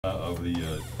Of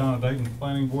the Town of Dayton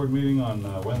Planning Board meeting on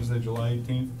Wednesday, July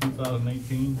 18th,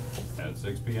 2018 at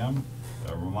 6 p.m.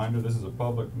 A reminder, this is a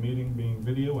public meeting being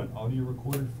video and audio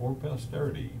recorded for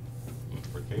posterity,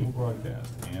 for cable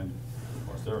broadcast and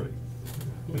posterity.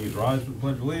 Please rise for the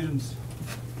Pledge of Allegiance.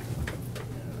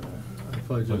 I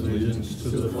pledge allegiance to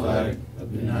the flag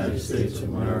of the United States of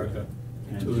America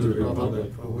and to the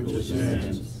republic for which it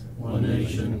stands, one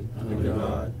nation, under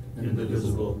God,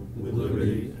 indivisible, with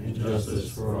liberty and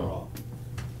justice for all.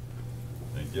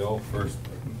 Thank you all. First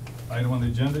item on the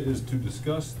agenda is to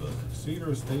discuss the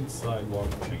Cedar Estates sidewalk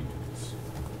changes.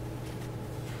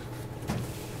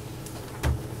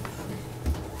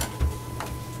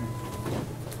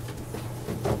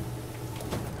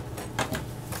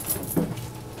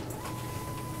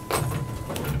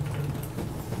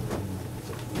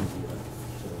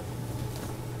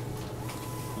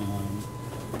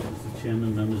 Mr.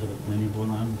 Chairman, members of the planning board,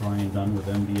 I'm Brian Dunn with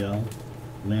MBL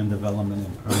Land Development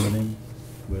and Permitting,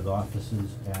 with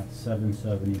offices at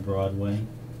 770 Broadway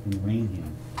in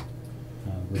Rainham.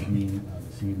 With me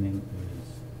this evening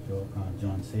is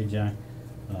John Sajak,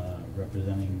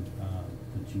 representing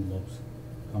the G. Lopes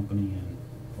Company and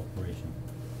Corporation.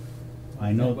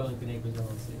 I know. Wellington Acres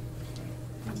LLC.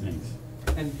 Thanks.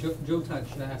 And Joe Touch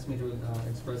asked me to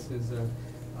express his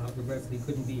regrets that he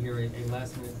couldn't be here. A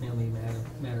last-minute family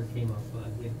matter came up.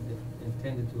 He had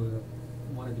intended to,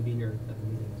 wanted to be here at the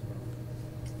meeting as well.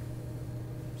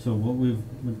 So what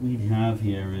we have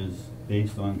here is,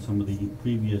 based on some of the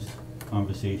previous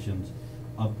conversations,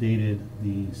 updated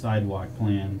the sidewalk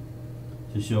plan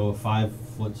to show a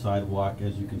 5-foot sidewalk,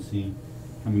 as you can see,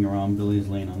 coming around Billy's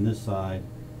Lane on this side,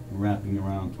 and wrapping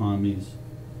around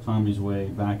Tommy's Way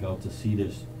back out to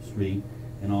Cedar Street,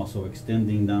 and also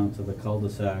extending down to the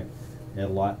cul-de-sac at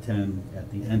Lot 10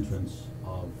 at the entrance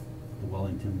of the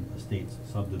Wellington Estates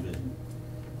subdivision.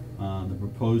 The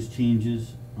proposed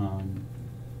changes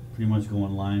pretty much go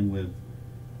in line with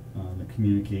the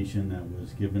communication that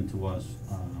was given to us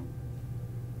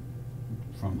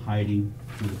from Heidi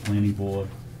to the planning board,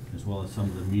 as well as some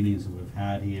of the meetings that we've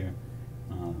had here,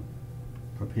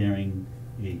 preparing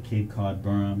a Cape Cod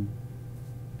berm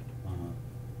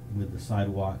with the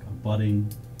sidewalk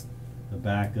abutting the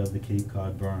back of the Cape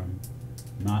Cod berm,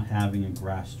 not having a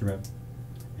grass strip,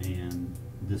 and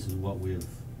this is what we've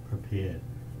prepared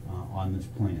on this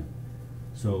plan.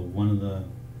 So one of the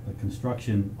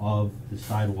construction of the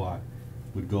sidewalk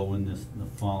would go in the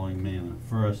following manner.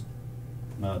 First,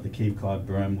 the Cape Cod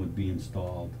berm would be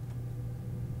installed,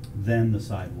 then the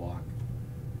sidewalk,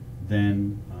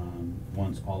 then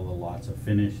once all the lots are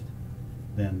finished,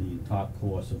 then the top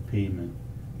course of pavement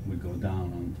would go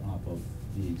down on top of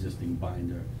the existing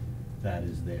binder that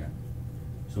is there.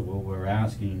 So what we're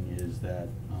asking is that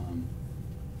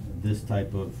this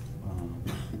type of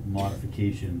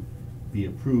modification be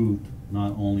approved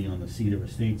not only on the Cedar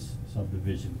Estates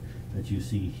subdivision that you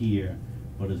see here,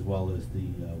 but as well as the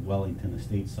Wellington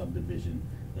Estates subdivision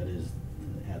that is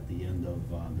at the end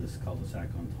of this cul-de-sac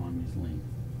on Tommy's Lane.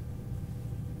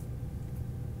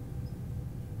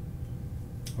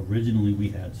 Originally, we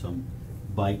had some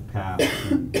bike paths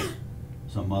and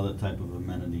some other type of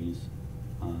amenities,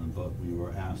 but we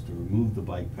were asked to remove the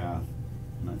bike path,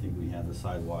 and I think we had the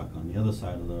sidewalk on the other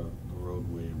side of the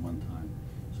roadway at one time.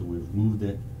 So we've moved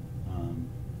it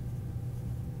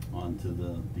onto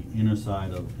the inner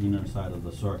side of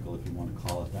the circle, if you want to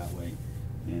call it that way,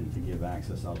 and to give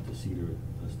access out to Cedar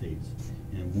Estates.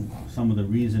 And some of the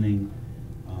reasoning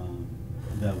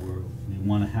that we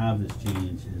want to have this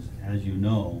change is, as you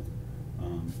know,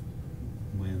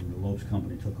 when the Lopes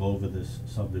Company took over this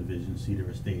subdivision, Cedar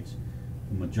Estates,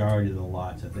 the majority of the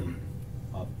lots, I think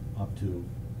up to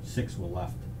 6 were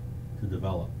left to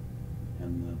develop,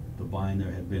 and the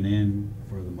binder had been in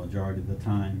for the majority of the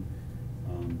time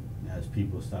as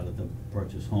people started to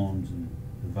purchase homes and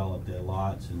develop their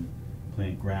lots and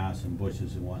plant grass and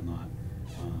bushes and whatnot.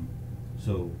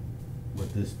 So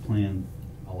what this plan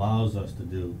allows us to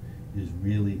do is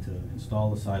really to install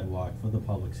the sidewalk for the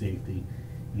public safety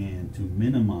and to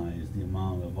minimize the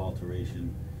amount of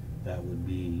alteration that would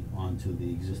be onto the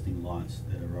existing lots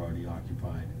that are already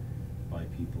occupied by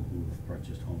people who have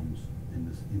purchased homes in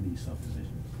these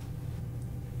subdivisions.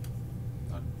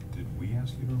 Did we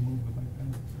ask you to remove the bike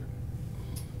path?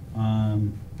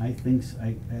 I think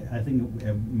I think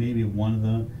maybe one of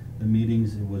the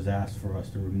meetings it was asked for us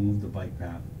to remove the bike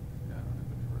path. Yeah, I don't have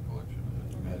any recollection of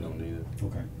it. I don't need it.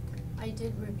 Okay. I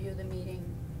did review the meeting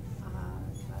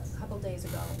a couple days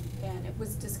ago, and it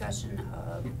was discussion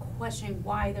of questioning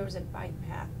why there was a bike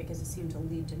path, because it seemed to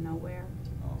lead to nowhere.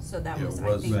 Oh. So that It was, I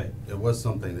was, think. Right. it was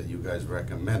something that you guys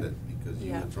recommended because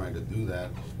you Yeah. were trying to do that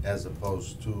as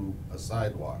opposed to a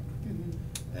sidewalk. Mhm.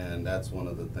 And that's one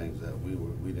of the things that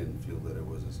we didn't feel that it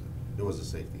was a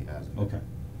safety hazard. Okay.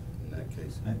 In that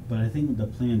case. But I think the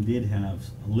plan did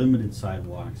have limited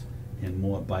sidewalks and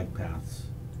more bike paths.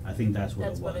 I think that's what it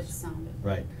was. That's what it sounded.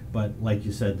 Right, but like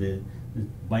you said, the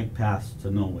bike paths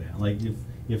to nowhere, like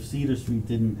if Cedar Street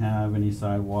didn't have any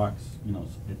sidewalks, you know,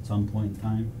 at some point in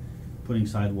time, putting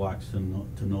sidewalks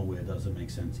to nowhere doesn't make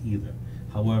sense either.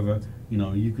 However, you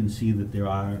know, you can see that there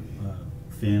are,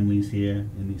 families here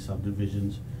in these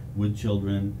subdivisions with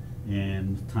children,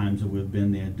 and times that we've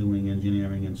been there doing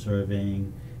engineering and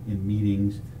surveying in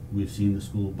meetings, we've seen the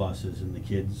school buses and the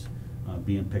kids,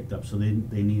 being picked up, so they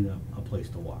need a place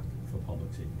to walk for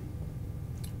public safety.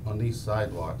 On these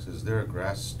sidewalks, is there a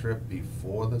grass strip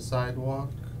before the sidewalk?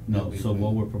 No, so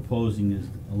what we're proposing is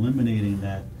eliminating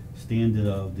that standard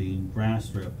of the grass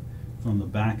strip from the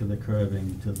back of the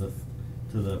curving to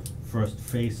the first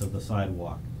face of the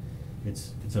sidewalk.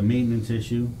 It's a maintenance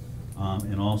issue,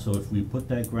 and also if we put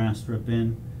that grass strip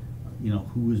in, you know,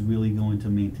 who is really going to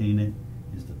maintain it?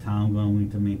 Is the town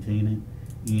going to maintain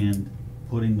it? And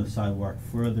putting the sidewalk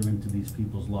further into these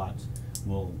people's lots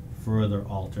will further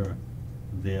alter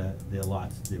their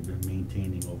lots they've been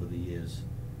maintaining over the years,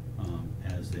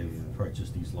 as they've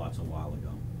purchased these lots a while ago.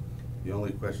 The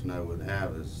only question I would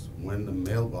have is when the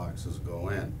mailboxes go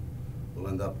in, we'll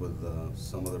end up with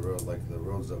some of the roads, like the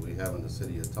roads that we have in the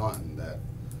city of Taunton, that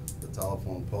the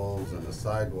telephone poles and the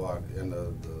sidewalk and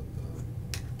the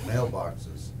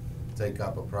mailboxes take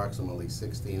up approximately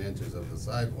 16 inches of the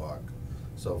sidewalk.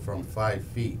 So from 5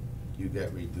 feet, you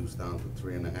get reduced down to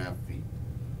 3.5 feet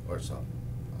or so.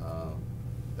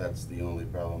 That's the only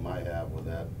problem I have with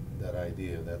that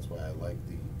idea. That's why I like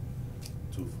the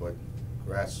 2-foot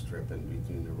grass strip in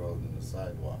between the road and the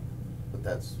sidewalk. But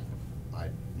that's my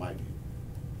view.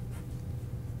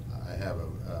 I have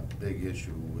a big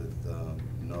issue with the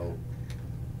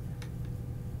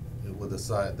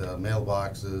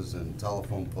mailboxes and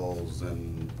telephone poles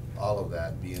and all of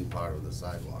that being part of the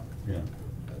sidewalk. Yeah,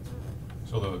 That's-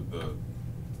 So the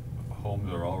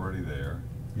homes are already there.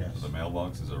 yes. The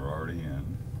mailboxes are already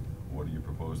in. What do you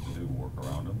propose to do, work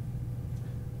around them?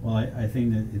 Well, I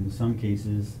think that in some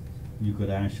cases, you could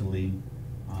actually,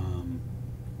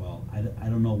 well, I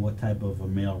don't know what type of a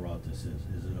mail route this is.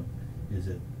 Is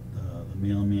it the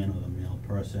mailman or the mail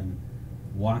person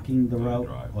walking the They route?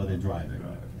 drive. Or they're driving? They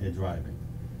drive. They're driving.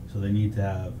 So they need to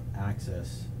have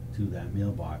access to that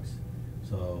mailbox.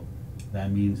 So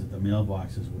that means that the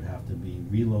mailboxes would have to be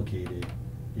relocated,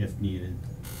 if needed,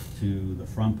 to the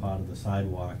front part of the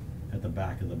sidewalk at the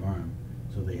back of the berm,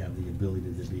 so they have the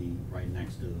ability to be right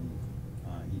next to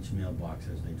each mailbox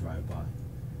as they drive by.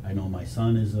 I know my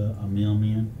son is a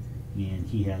mailman, and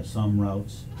he has some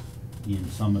routes in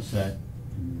Somerset,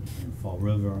 in Fall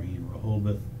River, in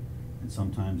Rehoboth, and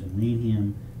sometimes in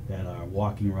Rainham, that are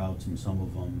walking routes, and some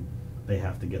of them, they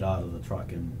have to get out of the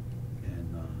truck and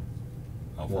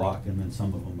How far? walk, and then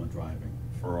some of them are driving.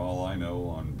 For all I know,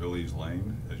 on Billy's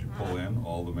Lane, as you pull in,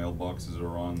 all the mailboxes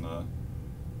are on the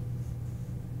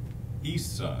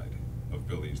east side of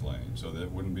Billy's Lane, so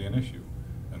that wouldn't be an issue.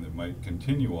 And it might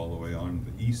continue all the way on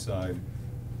the east side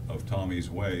of Tommy's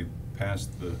Way,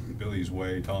 past the Billy's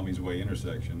Way, Tommy's Way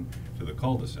intersection to the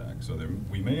cul-de-sac. So there,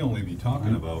 we may only be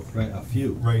talking about. Right, a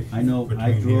few. Right I know, I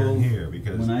between here and drove, here,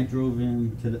 because- when I drove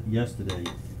in yesterday,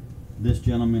 this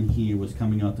gentleman here was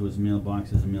coming out to his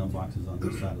mailboxes and mailboxes on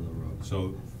this side of the road.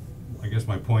 So, I guess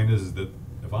my point is that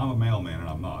if I'm a mailman, and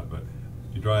I'm not, but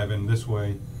you drive in this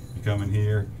way, you come in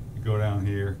here, you go down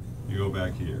here, you go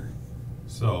back here.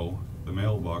 So, the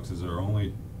mailboxes are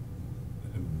only,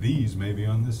 these may be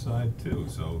on this side too,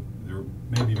 so there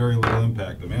may be very little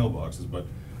impact to mailboxes, but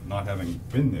not having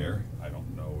been there, I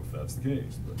don't know if that's the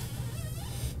case, but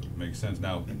it makes sense.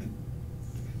 Now,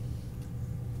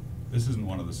 this isn't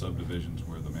one of the subdivisions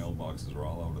where the mailboxes are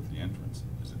all out at the entrance,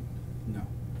 is it? No.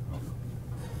 Oh.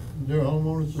 Is there a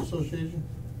homeowners association?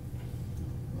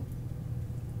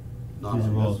 Not These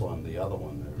on are all- this one, the other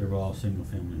one there. They're all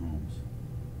single-family homes.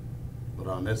 But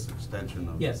on this extension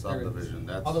of the Yes, there is. subdivision,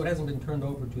 that's. Although it hasn't been turned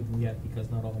over to them yet,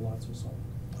 because not all the lots are sold.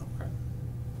 Okay.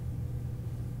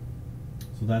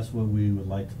 So that's what we would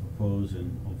like to propose,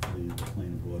 and hopefully the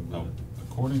planning board Now, will.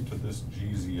 according to this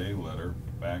GZA letter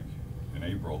back in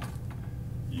April,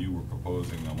 you were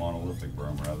proposing a monolithic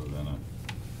berm rather than a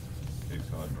Cape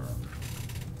Cod berm.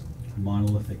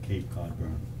 Monolithic Cape Cod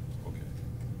berm. Okay.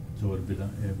 So it would be,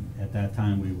 at that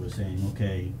time, we were saying,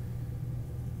 okay,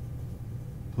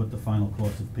 put the final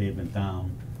course of pavement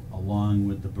down along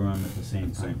with the berm at the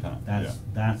same time. Same time,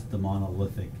 That's the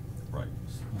monolithic Right.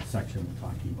 section we're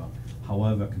talking about.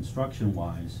 However,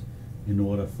 construction-wise, in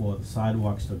order for the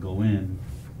sidewalks to go in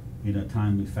a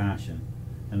timely fashion,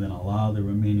 and then allow the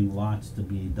remaining lots to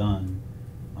be done,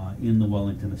 in the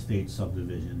Wellington Estates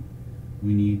subdivision.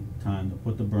 We need time to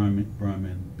put the berm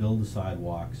in, build the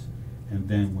sidewalks, and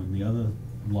then when the other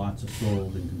lots are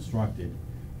sold and constructed,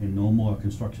 and no more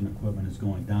construction equipment is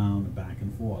going down and back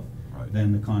and forth, Right.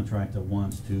 then the contractor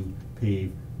wants to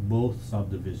pave both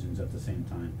subdivisions at the same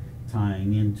time,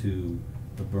 tying into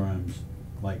the berms,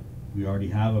 like we already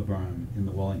have a berm in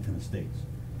the Wellington Estates.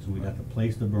 So we'd have to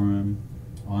place the berm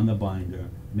on the binder,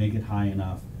 make it high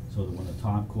enough so that when the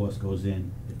top course goes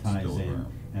in, it ties Still a in. berm.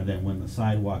 And then when the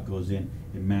sidewalk goes in,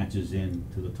 it matches in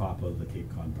to the top of the Cape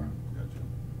Cod berm. Gotcha.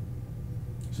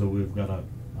 So we've got a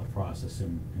process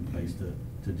in place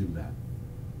to do that.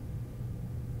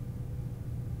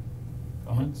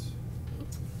 Comments?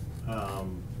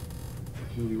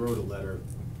 We wrote a letter,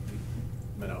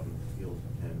 we met out in the field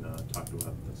and talked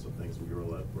about some things. We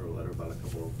wrote a letter about a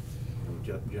couple of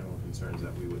general concerns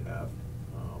that we would have.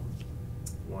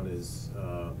 One is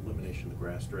elimination of the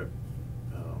grass strip.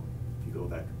 If you go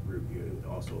that route, you would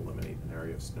also eliminate an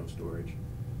area of snow storage.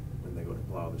 When they go to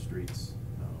plow the streets,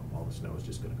 all the snow is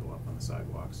just gonna go up on the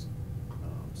sidewalks.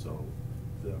 So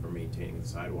whoever maintaining the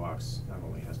sidewalks not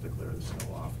only has to clear the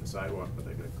snow off the sidewalk, but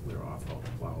they gotta clear off all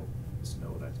the plow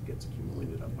snow that gets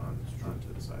accumulated up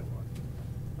onto the sidewalk.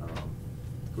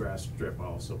 Grass strip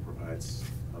also provides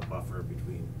a buffer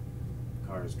between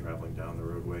cars traveling down the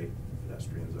roadway,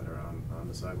 pedestrians that are on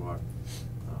the sidewalk.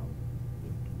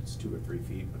 It's 2 or 3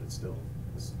 feet, but it's still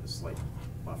a slight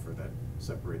buffer that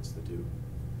separates the two.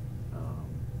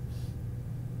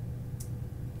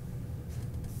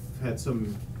 We've had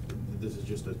some, this is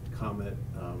just a comment,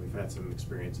 we've had some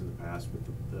experience in the past with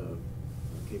the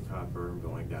Cape Cod berm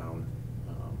going down.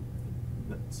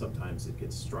 Sometimes it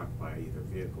gets struck by either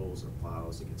vehicles or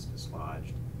plows, it gets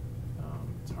dislodged.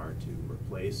 It's hard to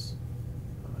replace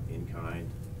in kind.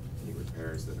 Any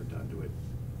repairs that are done to it,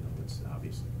 it's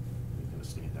obviously gonna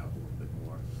stand out a little bit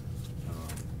more.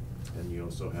 And you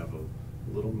also have a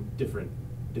little different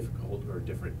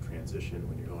transition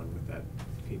when you're going with that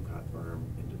Cape Cod berm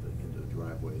into the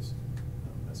driveways,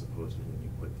 as opposed to when you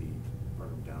put the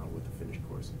berm down with the finished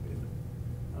course of pavement.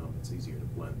 It's easier to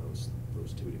blend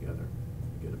those two together.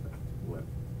 You get what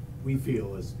we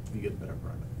feel is you get a better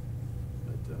product.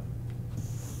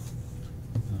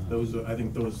 But I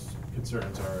think those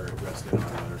concerns are addressed in our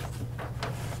letter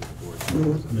to the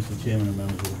board. Mr. Chairman and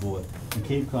members of the board, the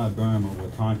Cape Cod berm that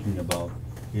we're talking about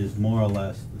is more or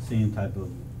less the same type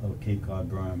of Cape Cod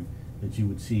berm that you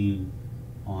would see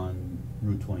on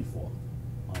Route 24,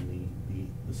 on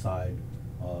the side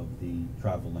of the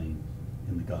travel lane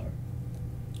in the gutter.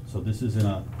 So this isn't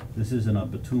a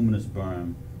bituminous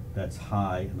berm that's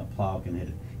high and the plow can hit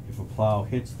it. If a plow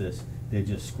hits this, they're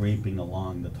just scraping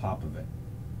along the top of it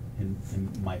and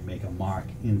might make a mark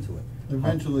into it.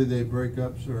 Eventually they break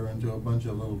up, sir, into a bunch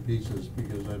of little pieces,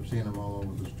 because I've seen them all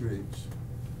over the streets.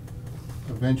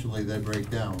 Eventually they break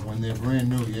down. When they're brand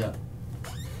new, yeah.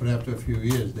 But after a few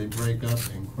years, they break up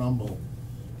and crumble,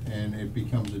 and it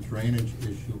becomes a drainage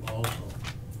issue also.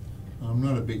 I'm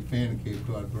not a big fan of Cape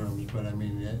Cod berms, but I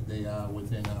mean, they are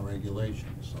within our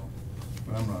regulations, so,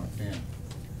 but I'm not a fan.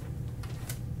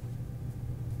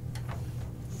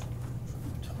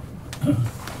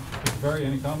 Mr. Perry,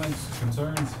 any comments,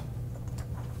 concerns?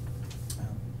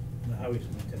 The highway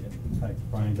superintendent. Hi,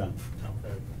 Brian Dunn. Tom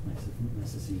Ferry.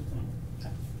 Nice to see you,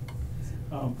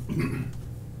 Tom.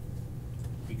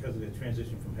 Because of the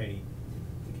transition from Hay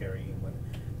to Cary and what,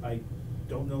 I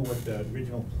don't know what the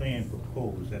original plan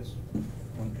proposed, that's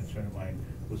one concern of mine.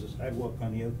 Was the sidewalk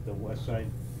on the west side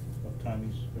of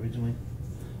Tommy's originally?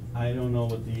 I don't know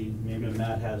what maybe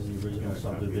Matt has the original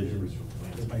subdivision.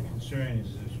 But my concern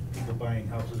is people buying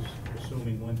houses,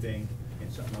 assuming one thing,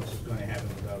 and something else is gonna happen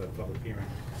without a public hearing.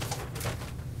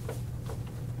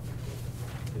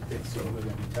 So we're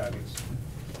gonna be targets.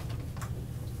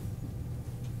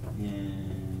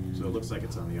 And So it looks like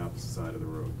it's on the opposite side of the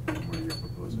road from where you're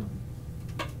proposing.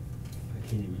 I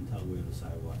can't even tell where the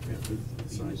sidewalk Yeah, the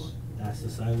sidewalk. That's the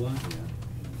sidewalk? Yeah.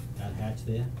 That hatch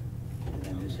there? And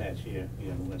then this hatch here,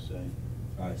 on the west side.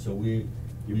 Alright, so You're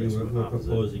basically we're opposite.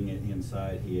 proposing it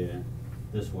inside here,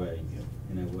 this way, Yep.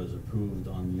 and it was approved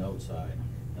on the outside.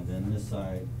 And then this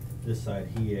side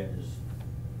here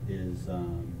is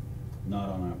not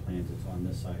on our plans, it's on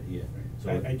this side here. So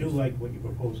I do like what you're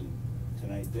proposing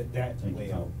tonight, that Thank you.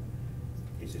 layout.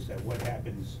 It's just that what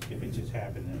happens if it just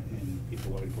happened and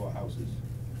people already bought houses?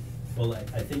 Well, I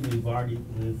think we've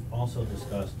also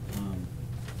discussed,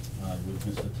 with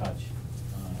Mr. Touch,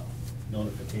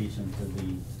 notification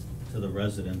to the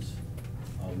residents,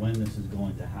 when this is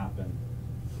going to happen.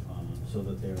 so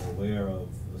that they're aware of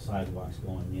the sidewalks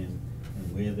going in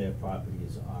and where their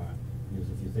properties are. Because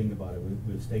if you think about it,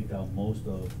 we've staked out most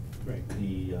of Right.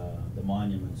 the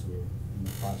monuments, we're in the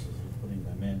process of putting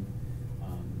them in,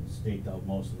 staked out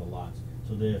most of the lots.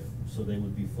 So they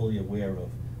would be fully aware of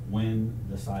when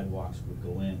the sidewalks would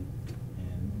go in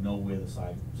and know where the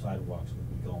sidewalks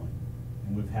would be going.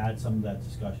 And we've had some of that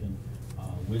discussion,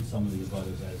 with some of the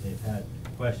abutters as they've had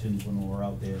questions when we're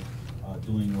out there,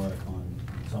 doing work on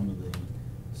some of the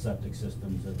septic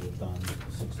systems that we've done,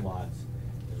 6 lots,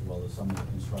 as well as some of the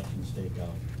construction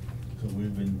stakeout. So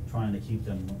we've been trying to keep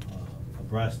them,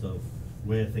 abreast of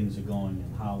where things are going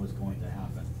and how it's going to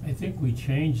happen. I think we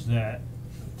changed that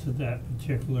to that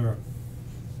particular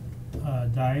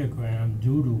diagram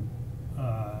due to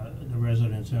the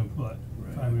residents' input,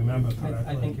 if I remember correctly.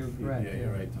 I think you're correct. Yeah,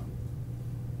 you're right, Tom.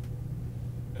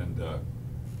 And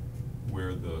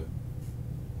where the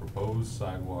proposed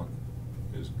sidewalk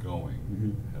is going,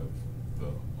 Mhm. have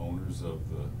the owners of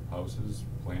the houses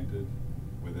planted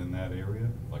within that area,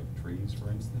 like trees,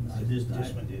 for instance? This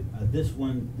one did. This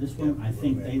one, Yeah, I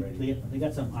think right, right. they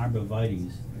got some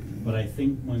arborvitae's, but I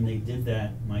think when they did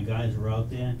that, my guys were out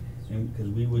there, and, cause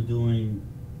we were doing,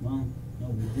 well, no,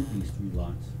 we did these 3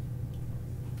 lots.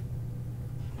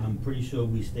 I'm pretty sure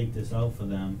we staked this out for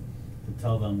them to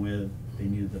tell them where they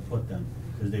needed to put them,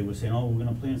 cause they were saying, oh, we're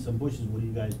gonna plant some bushes, what are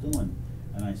you guys doing?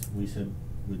 And we said,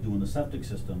 we're doing the septic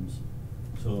systems,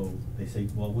 so they say,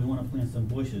 well, we wanna plant some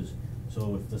bushes,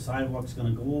 so if the sidewalk's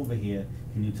gonna go over here,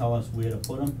 can you tell us where to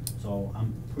put them? So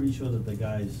I'm pretty sure that the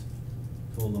guys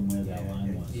told them where that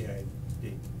line was. Yeah,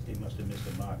 they must have missed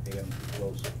the mark, they got them too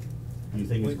close. You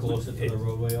think it's closer to the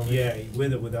roadway over Yeah, here?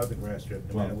 with or without the grass strip,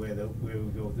 no matter Well- where we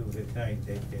go with it tonight,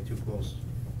 they're too close,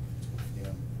 you know.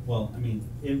 Well, I mean,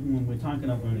 when we're talking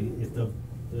about, if the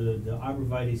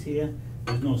arborvitae's here,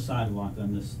 there's no sidewalk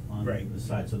on this Right.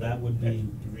 side, so that would be.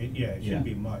 Yeah, it shouldn't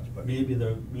be much, but. Maybe in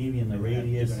the They're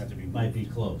radius gonna have to be might be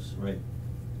moved. close, right?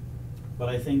 But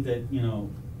I think that, you know,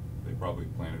 They probably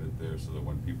planted it there so that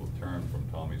when people turn from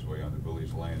Tommy's Way onto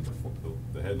Billy's Lane,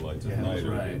 the headlights Yeah, at night that's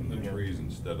are right, hitting the yeah. trees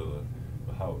instead of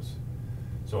the house.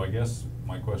 So I guess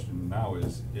my question now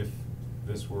is, if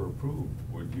this were approved,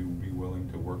 would you be willing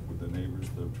to work with the neighbors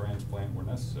to transplant where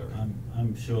necessary?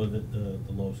 I'm sure that the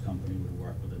Lowe's company would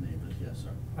work with the neighbors, yes, sir.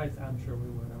 I'm sure we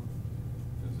would,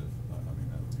 As if, I mean,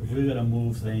 that would If be. we're gonna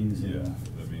move things and. Yeah,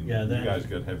 I mean, Yeah, you that- guys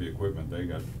got heavy equipment, they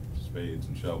got spades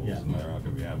and shovels, Yeah. and they're not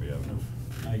gonna be happy having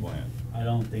a plant. I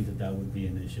don't think that would be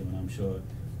an issue, and I'm sure,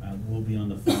 we'll be on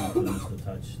the phone for Mr.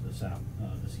 Touch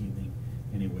this evening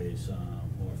anyways,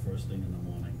 or first thing in the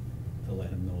morning to let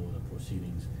him know the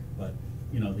proceedings. But,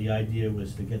 you know, the idea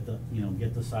was to get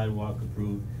the sidewalk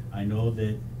approved. I know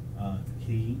that,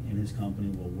 he and his company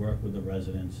will work with the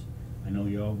residents. I know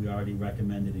we already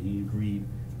recommended and he agreed,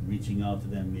 reaching out to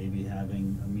them, maybe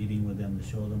having a meeting with them to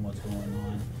show them what's going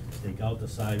on, stake out the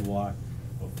sidewalk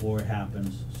before it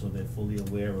happens, so they're fully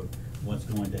aware of what's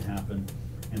going to happen.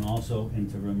 And also, and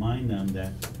to remind them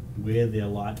that where their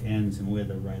lot ends and where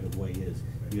the right-of-way is.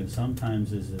 Because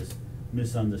sometimes there's this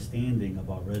misunderstanding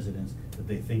about residents that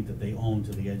they think that they own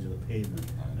to the edge of the pavement,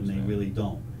 I and they understand. really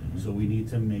don't. Mhm. So we need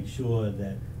to make sure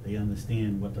that they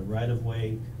understand what the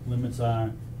right-of-way limits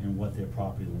are and what their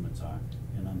property limits are.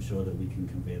 And I'm sure that we can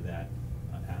convey that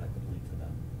adequately to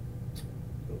them. So,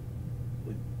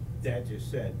 with that just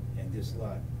said, and this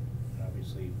lot,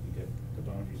 obviously, you got, the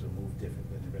boundaries are moved different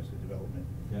than the rest of the development.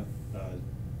 Yep.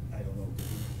 I don't know, did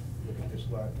you look at this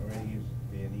lot already, is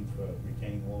there a need for a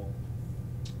retaining wall?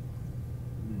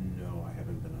 No, I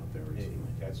haven't been out there recently.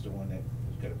 That's the one that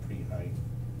has got a pretty high,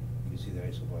 you can see the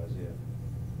isobars there.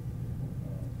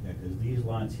 Yeah, cause these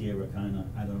lots here are kinda,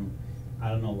 I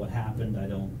don't know what happened, I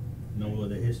don't know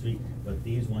the history, but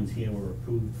these ones here were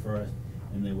approved first,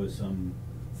 and there was some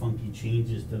funky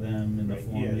changes to them in the Right,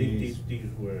 Form yeah, As. these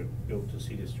were built to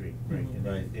Cedar Street, right, and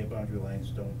Right. their boundary lines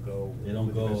don't go They don't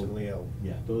with the rest of go- the layout.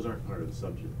 Yeah. Those aren't part of the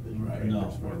subject. Right. No,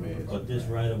 That's Form As. but this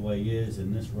right of way is,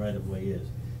 and this right of way is.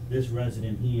 This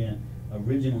resident here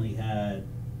originally had,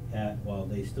 well,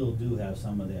 they still do have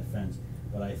some of their fence,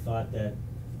 but I thought that,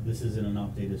 this isn't an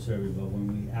updated survey, but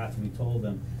after we told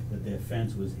them that their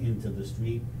fence was into the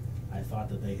street, I thought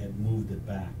that they had moved it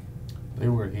back. They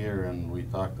were here and we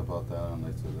talked about that and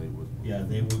they said they would. Yeah,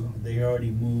 they already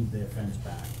moved their fence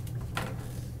back.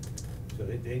 So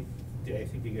they, I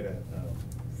think they got a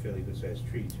fairly good sized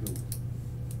tree too.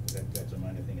 That's a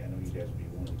minor thing, I know you guys would be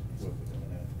willing to work with them on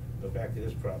that. But back to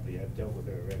this property, I've dealt with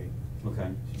her already.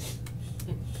 Okay.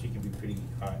 She can be pretty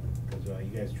hot, cause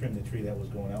you guys trimmed the tree that was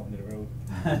going out into the road,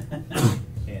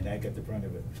 and I got the brunt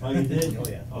of it. Oh, you did? Oh,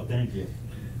 yeah. Oh, thank you.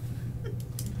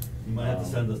 You might have to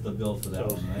send us the bill for that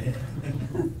So- one,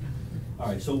 right?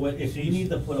 Alright, so what, if you need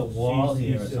to put a wall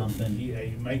here or something. Yeah,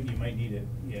 you might need it,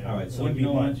 yeah. Alright, It so wouldn't you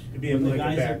be know what? much. It'd be When the like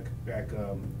a guys back,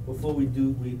 Before we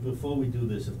do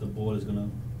this, if the board is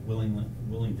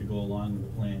willing to go along with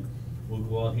the plan, we'll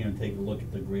go out here and take a look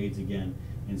at the grades again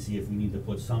and see if we need to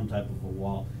put some type of a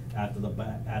wall at the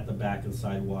back of the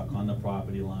sidewalk on the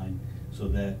property line, so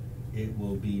that it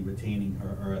will be retaining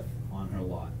her earth on her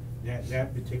lot.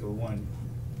 that particular one,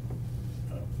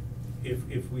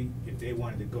 if they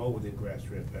wanted to go with the grass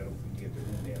strip, I don't think you get the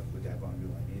room there with that boundary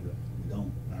line either. We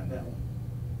don't. On that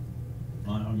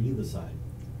one. On either side.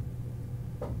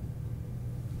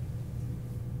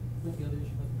 What the other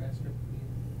issue about the grass strip we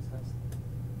discussed,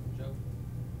 Joe,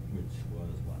 Which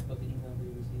was what? about the email we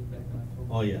received back in October?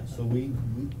 Oh, yeah, so we,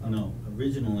 no,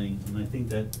 originally, and I think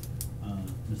that,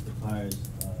 Mr. Pires,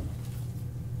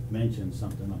 mentioned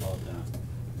something about that.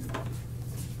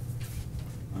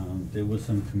 There was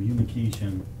some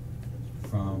communication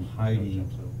from Heidi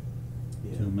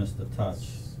to Mr. Touch.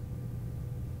 Just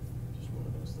one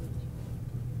of those things.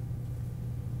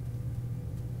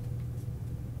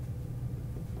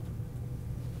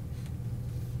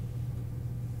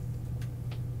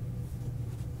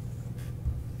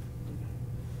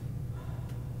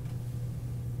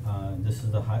 This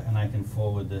is and I can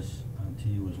forward this to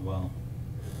you as well.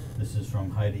 This is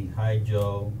from Heidi. Hi,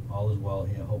 Joe, all is well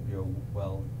here, hope you're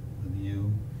well with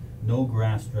you. No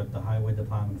grass strip, the highway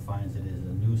department finds it is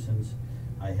a nuisance.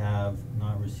 I have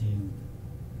not received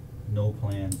no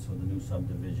plans for the new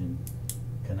subdivision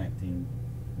connecting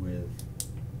with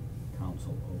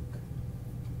Council Oak.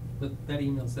 But that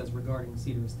email says regarding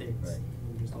Cedar Estates. Right.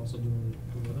 We're just also doing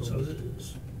the. So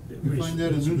this, You find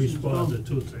that a it's nuisance, respond to Tom?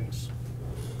 two things.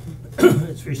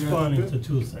 It's responding to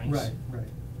two things. Right,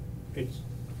 right.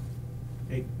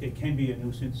 It can be a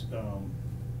nuisance,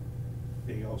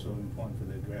 they also important for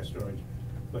the grass storage,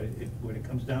 but what it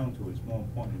comes down to, it's more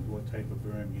important is what type of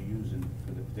berm you're using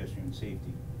for the pedestrian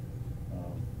safety.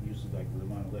 Usually like with a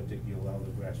monolithic, you allow the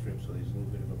grass strip, so there's a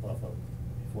little bit of a buffer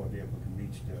before a vehicle can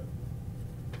reach the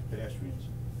pedestrians.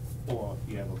 Or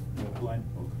you have a more blunt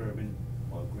or curbing,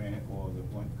 or granite, or the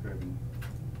blunt curbing,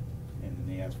 and then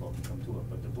the asphalt can come to it.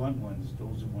 But the blunt ones,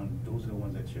 those are the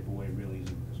ones that chip away really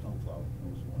easy with the snowplow.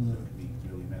 Those are the ones that can be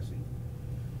really messy.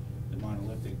 The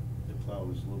monolithic, the plow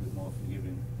is a little bit more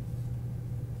forgiving.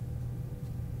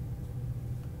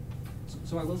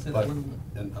 So I will say But, that one.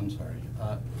 and I'm sorry,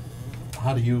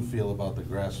 how do you feel about the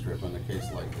grass strip in a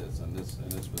case like this, in this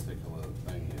particular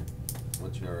thing here?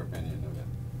 What's your opinion of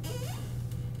it?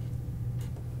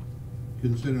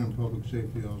 Considering public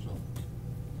safety also,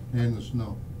 and the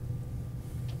snow.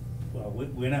 Well,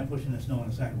 we're not pushing the snow on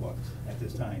the sidewalks at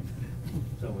this time,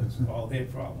 so it's all their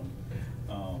problem.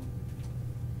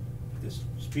 The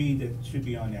speed that should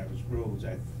be on those roads,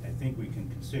 I think we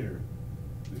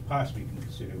possibly can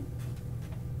consider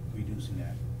reducing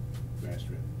that grass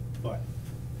strip, but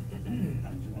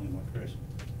I'm just only one person.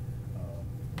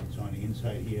 It's on the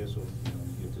inside here, so, you know,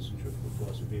 you get the centrifugal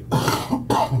force of vehicles.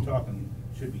 We're talking,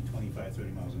 should be 25, 30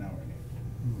 miles an hour in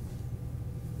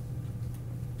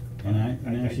there.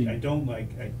 And actually. I don't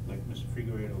like Mr.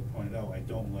 Figueredo pointed out, I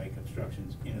don't like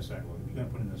obstructions in a sidewalk. If you're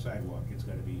gonna put in a sidewalk, it's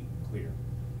gotta be clear.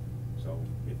 So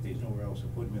if there's nowhere else to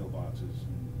put mailboxes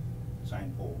and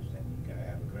sign poles, then you gotta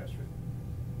have a grass strip.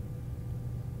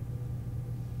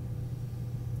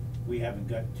 We haven't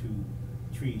got to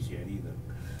trees yet either,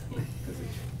 because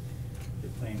the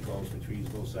plan calls for trees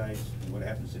both sides, and what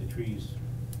happens to the trees?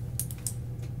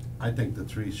 I think the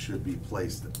trees should be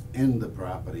placed in the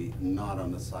property, not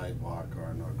on the sidewalk or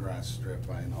on a grass strip,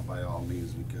 by all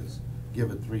means, because give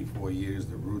it 3-4 years,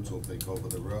 the roots will take over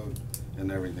the road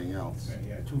and everything else.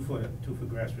 Yeah, 2 foot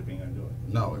grass strip ain't gonna do it.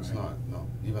 No, it's Right. not, no,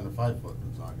 even a 5 foot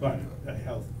is not But gonna do it.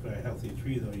 for a healthy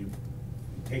tree though, you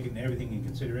taking everything in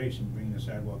consideration, bringing the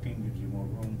sidewalk in gives you more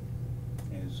room.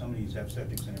 And some of these have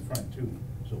septics in the front too,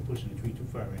 so pushing the tree too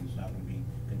far in is not gonna be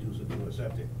conducive to a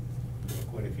septic. There are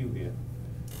quite a few here.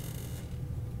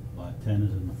 Lot 10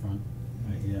 is in the front,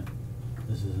 right here.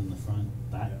 This is in the front.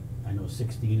 That, Yeah. I know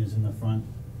 16 is in the front.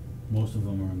 Most of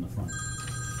them are in the front.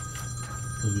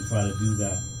 Because we try to do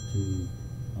that to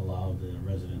allow the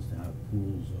residents to have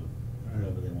pools or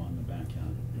whatever they want in the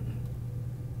backyard.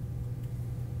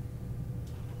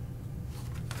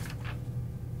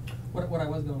 What I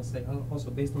was going to say, also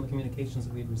based on the communications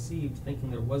that we'd received, thinking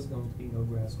there was going to be no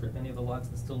grass strip, any of the lots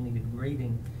that still needed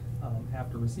grading,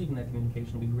 after receiving that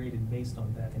communication, we graded based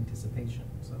on that anticipation,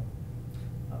 so,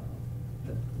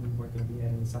 that we weren't gonna be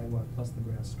adding the sidewalk plus the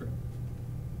grass strip.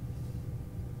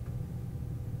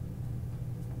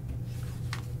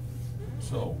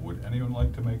 So, would anyone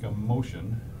like to make a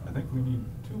motion? I think we need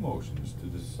two motions to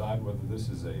decide whether this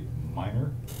is a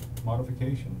minor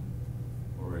modification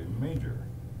or a major.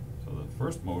 So the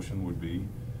first motion would be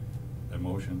a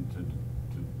motion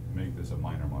to make this a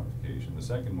minor modification. The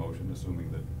second motion,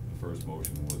 assuming that the first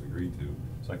motion was agreed to,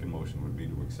 second motion would be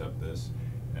to accept this,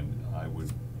 and I would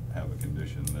have a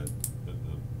condition that the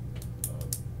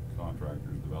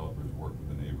contractors, developers work with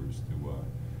the neighbors to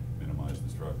minimize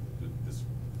disruption,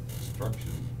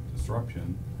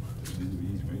 this would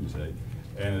be easy for me to say,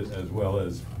 and as well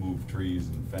as move trees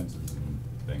and fences and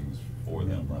things for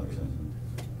them.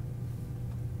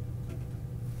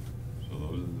 So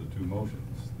those are the two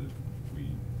motions that we,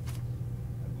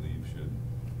 I believe, should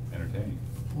entertain.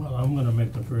 Well, I'm gonna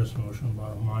make the first motion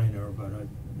about a minor, but I'd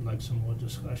like some more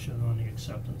discussion on the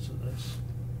acceptance of this.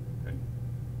 Okay.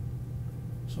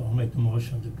 So I'll make the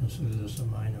motion to consider this a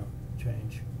minor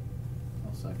change.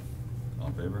 I'll second. All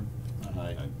in favor?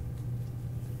 Aye.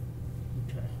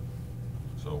 Okay.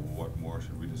 So what more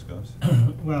should we discuss?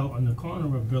 Well, on the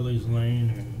corner of Billy's Lane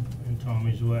and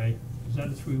Tommy's Way, is that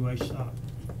a three-way stop?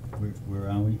 Where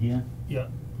are we here? Yeah.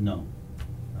 No,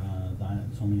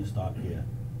 it's only a stop here.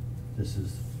 This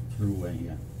is throughway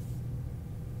here.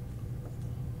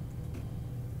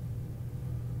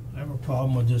 I have a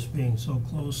problem with this being so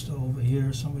close to over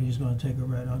here, somebody's gonna take a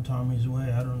right on Tommy's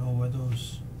Way, I don't know where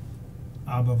those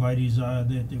arborvitae's are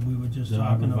that we were just The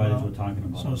talking about. arborvitae's we're talking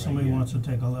about So right if somebody here. wants to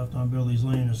take a left on Billy's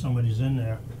Lane or somebody's in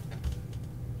there,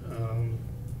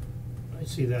 I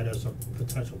see that as a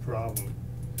potential problem,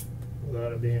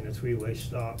 without it being a three-way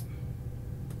stop.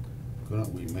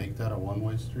 Couldn't we make that a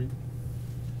one-way street?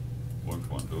 Which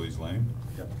one, Billy's Lane?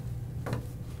 Yep.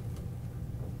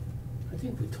 I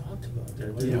think we talked about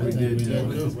that. Yeah, we did, Yeah,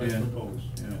 too. it was Yeah. proposed.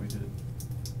 Yeah, we did.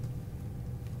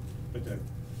 But the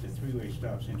three-way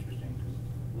stop's interesting,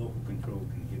 cause local control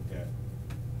can get that,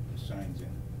 the signs in,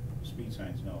 the speed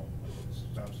signs, no, but the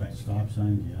stop signs. Stop can't.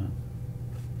 signs, yeah.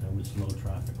 That would slow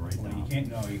traffic right Well,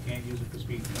 down. you can't use it for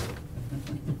speed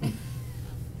control.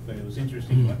 But it was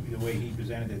interesting, the way he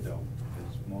presented it though,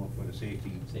 it's more for the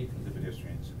safety of the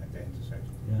pedestrians at that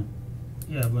intersection.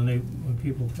 Yeah, Yeah, when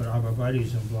people put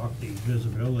arborvitae's and block the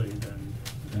visibility, then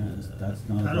that's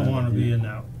not a I don't bad wanna be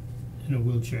idea. in a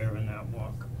wheelchair in that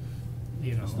walk,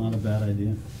 you know. It's not a bad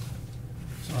idea.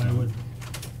 So I would,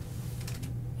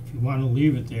 if you wanna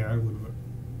leave it there,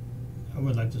 I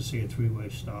would like to see a three-way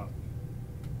stop.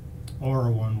 Or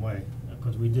a one-way,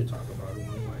 cause we did talk about a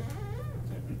one-way.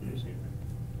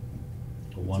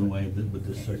 A one-way with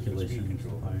the Speed circulation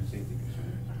control, required. safety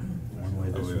concerns. One way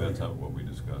I this believe way. that's what we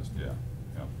discussed, yeah.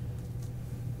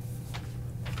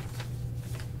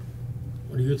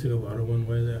 What do you think about a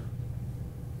one-way there?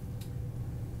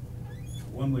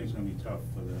 One way's gonna be tough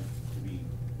to be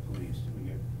policed, we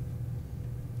get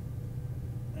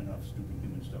enough stupid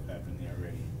human stuff happening there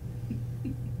already.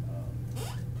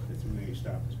 The three-way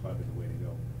stop is probably the way to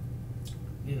go.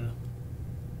 Yeah.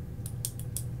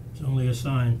 It's only a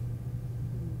sign,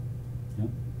 Yep.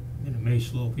 and it may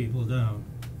slow people down.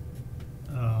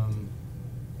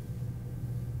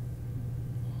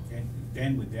 And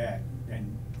then with that,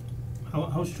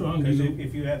 How strong do because you?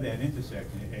 if you have that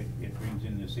intersection, it brings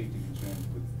in the safety concerns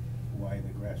with why the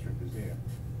grass strip is there.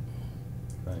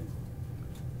 Right.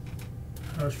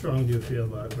 How strong do you feel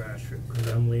about a grass strip? Cause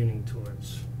I'm leaning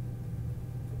towards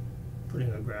putting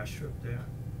a grass strip there.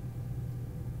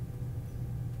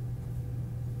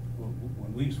 Well,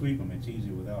 when we sweep them, it's easy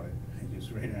without it, it's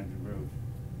just right onto the road.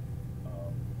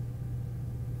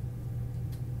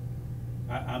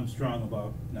 I'm strong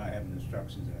about not having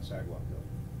obstructions in a sidewalk though.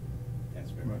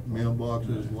 That's very Right, important.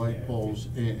 mailboxes, Yeah, light poles,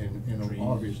 and trees.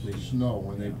 obviously snow,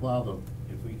 when they Yeah. plow the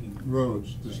If we can.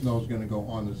 roads, the snow's gonna go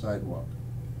on the sidewalk.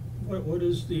 What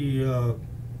is the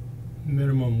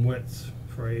minimum width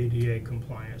for ADA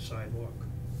compliant sidewalk?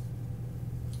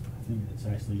 I think it's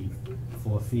actually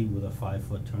 4 feet with a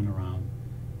 5-foot turnaround.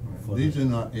 for These the- are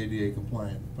not ADA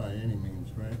compliant by any means,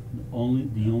 right?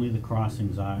 Only the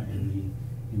crossings are in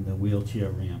the wheelchair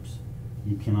ramps.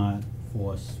 You cannot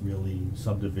force really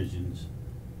subdivisions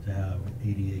to have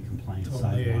ADA compliant Totally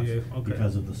sidewalks ADA, okay.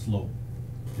 because of the slope,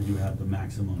 because you have the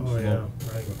maximum Oh, yeah,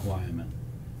 slope right. requirement.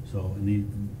 So,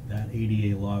 that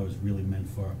ADA law is really meant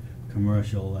for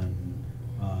commercial and,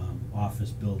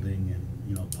 office building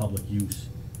and, public use,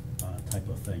 type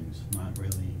of things, not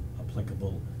really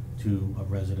applicable to a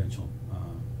residential,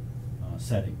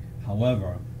 setting.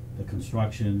 However, the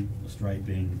construction, the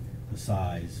striping, the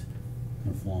size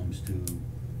conforms to,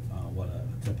 what a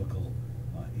typical,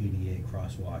 ADA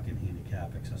crosswalk and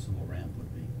handicap accessible ramp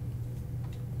would be.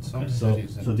 Some So,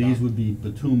 cities in so these town- would be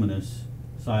bituminous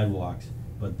sidewalks,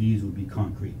 but these would be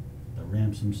concrete. The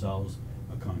ramps themselves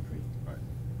are concrete. Right.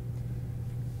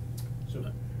 So,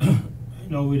 I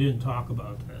know we didn't talk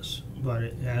about this, but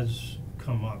it has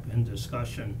come up in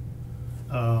discussion.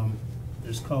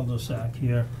 This cul-de-sac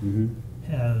here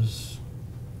has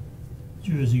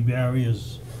Jersey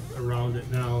barriers around it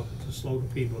now to slow the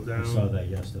people down. I saw that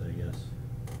yesterday, yes.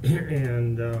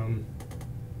 And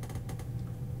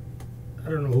I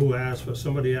don't know who asked, but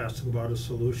somebody asked about a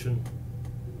solution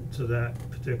to that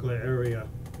particular area.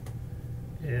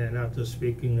 And after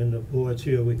speaking in the boards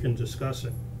here, we can discuss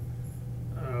it.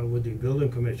 With the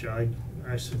building commissioner,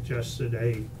 I suggested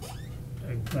a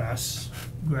grass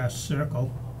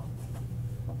circle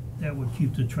that would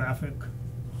keep the traffic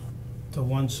to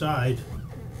one side.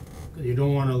 'Cause you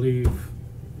don't wanna leave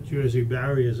Jersey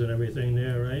barriers and everything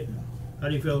there, right? How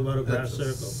do you feel about a grass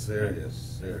That's a circle?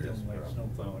 serious I problem. don't like snow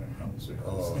plowing around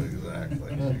circles. Oh,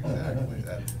 exactly, exactly,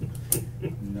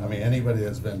 that, I mean, anybody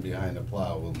that's been behind a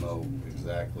plow will know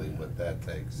exactly what that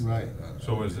takes. Right.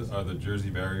 So are the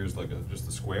Jersey barriers like just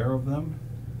a square of them?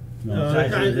 No, it's they're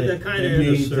actually- they're kinda they're in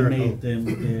a made- circle.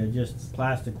 They're just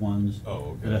plastic ones.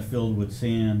 Oh, That are okay. filled with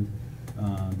sand,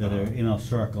 that are in a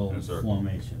circle In a circle.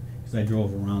 formation. Cause I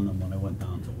drove around them when I went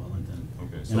down to Wellington.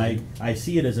 Okay, so- And I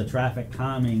see it as a traffic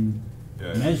calming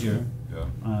Yeah, yeah. measure.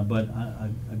 Yeah. But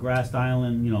a grassed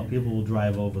island, you know, people will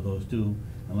drive over those too,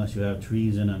 unless you have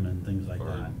trees in them and things like Or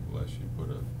that. unless you put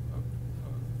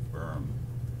a berm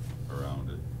around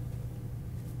it.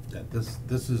 Yeah,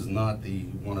 this is not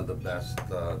one of the best,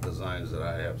 designs that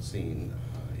I have seen,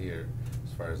 here,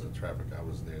 as far as the traffic. I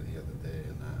was there the other day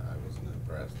and I wasn't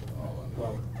impressed at all.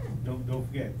 Well, don't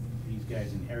forget, these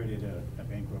guys inherited a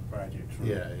bankrupt project.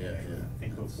 Yeah, yeah, And yeah. I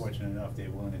think we're fortunate enough,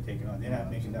 they're willing to take it on. They're not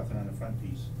making nothing on the front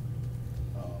piece.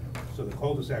 So the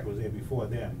cul-de-sac was there before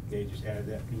them, they just added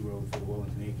that new road for the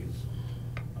Wellington Acres.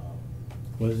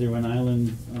 Was there an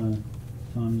island,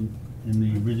 Tom, in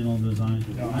the original design?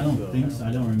 No, I don't no, think so,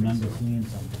 I don't think remember so. seeing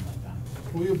something like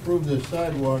that. We approve the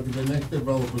sidewalk, the next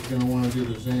developer's gonna wanna do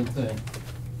the same thing.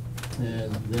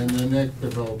 And then the next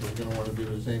developer's gonna wanna do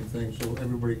the same thing, so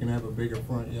everybody can have a bigger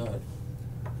front yard.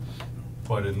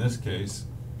 But in this case,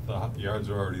 the yards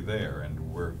are already there, and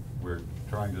we're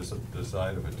trying to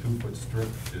decide if a 2-foot strip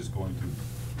is going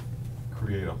to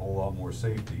create a whole lot more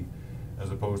safety,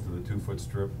 as opposed to the 2-foot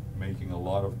strip making a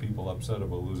lot of people upset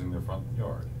about losing their front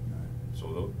yard.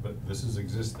 So, but this is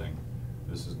existing,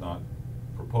 this is not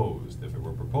proposed. If it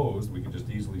were proposed, we could just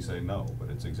easily say no, but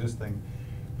it's existing.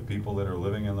 The people that are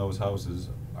living in those houses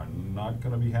are not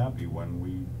gonna be happy when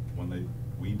we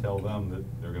tell them that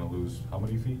they're gonna lose, how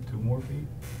many feet, 2 more feet?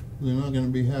 They're not gonna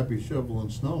be happy shoveling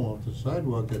snow off the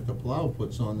sidewalk that the plow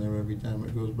puts on there every time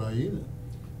it goes by either.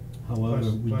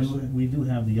 However, Plus- we do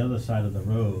have the other side of the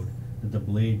road, that the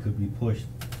blade could be pushed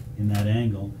in that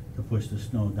angle to push the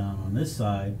snow down on this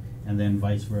side, and then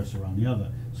vice versa on the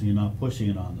other, so you're not pushing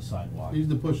it on the sidewalk. He's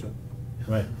the pusher.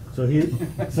 Right, so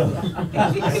so.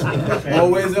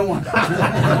 More ways than one.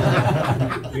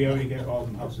 We already got all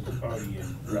them houses already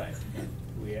in. Right. And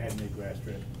we added the grass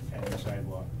strip, added the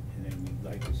sidewalk, and then we'd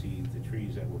like to see the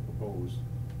trees that were proposed.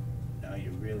 Now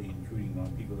you're really intruding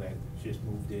on people that just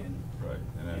moved in. Right,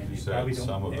 and as you they probably said, don't-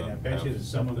 some of them And I bet you have that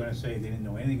some are something. gonna say they didn't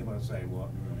know anything about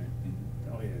sidewalk. And,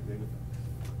 oh yeah,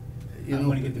 You I'm know,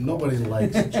 gonna get the nobody calls.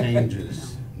 likes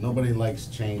changes, nobody likes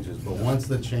changes, but once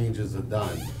the changes are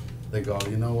done, they go,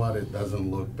 you know what, it doesn't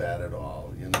look bad at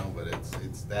all, you know, but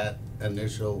it's that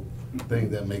initial thing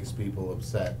that makes people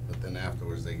upset, but then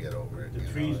afterwards they get over it, The you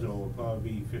know. trees though will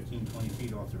probably be 15, 20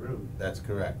 feet off the road. That's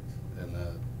correct, and,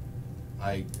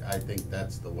 I think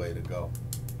that's the way to go,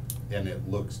 and it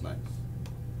looks nice.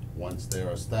 Once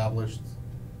they're established,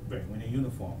 Right, when they're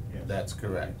uniform, yeah. that's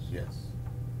correct, yes.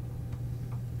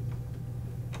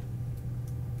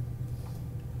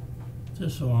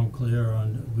 Just so I'm clear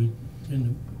on,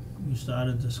 we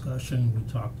started discussion,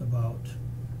 we talked about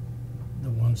the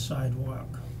one sidewalk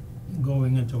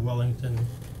going into Wellington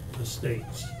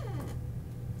Estates.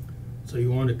 So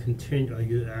you wanna continue, are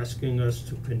you asking us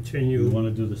to continue? We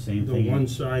wanna do the same thing. The one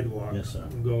sidewalk? Yes, sir.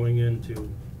 Going into,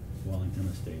 Wellington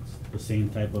Estates, the same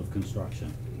type of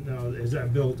construction. now, is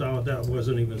that built out, that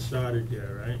wasn't even started yet,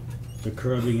 right? The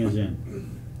curbing is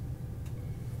in.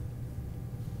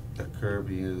 The curb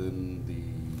in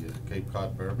the Cape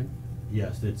Cod Burbank?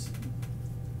 Yes, it's,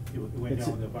 It went It's down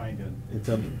a- with the binder. it's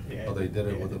a, Oh, they did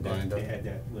it with had the that- binder? They had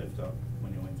that lift up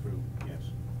when they went through, yes.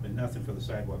 But nothing for the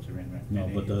sidewalks are in, right? no,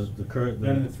 in but areas. the curb,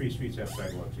 None of the 3 streets have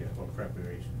sidewalks yet, or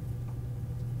preparation.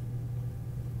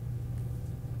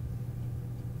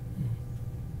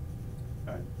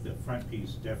 The front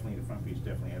piece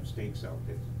definitely have stakes out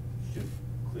that should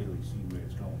clearly see where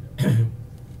it's going.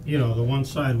 you know, the one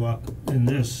sidewalk in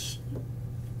this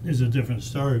is a different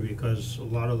story because a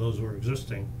lot of those were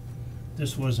existing.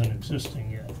 This wasn't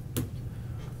existing yet.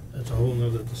 That's a whole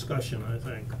nother discussion, I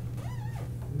think,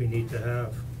 we need to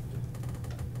have.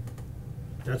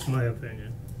 That's my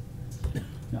opinion.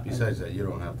 Besides that, you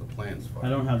don't have the plans for it. I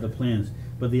don't have the plans,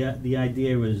 but the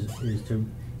idea is to,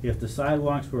 if the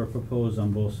sidewalks were proposed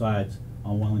on both sides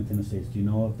on Wellington Estates, do you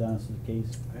know if that's the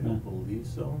case? I don't believe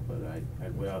so, but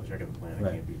without checking the plan, I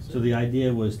Right, can't be certain. so the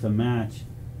idea was to match,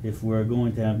 if we're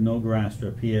going to have no grass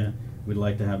strip here, we'd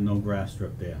like to have no grass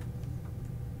strip there.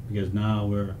 Because now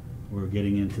we're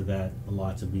getting into that, the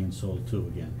lots are being sold too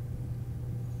again.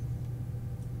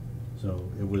 So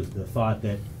it was the thought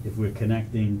that if we're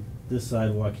connecting this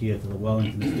sidewalk here to the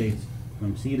Wellington Estates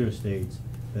from Cedar Estates,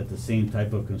 that the same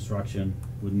type of construction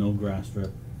with no grass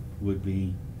strip would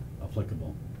be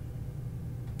applicable.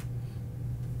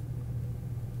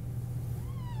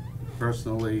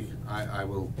 Personally, I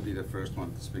will be the first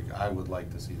one to speak. I would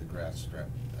like to see the grass strip.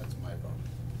 That's my vote.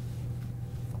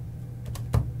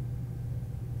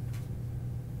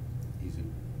 Easy.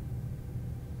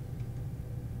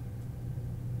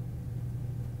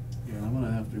 Yeah, I'm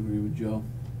gonna have to agree with Joe.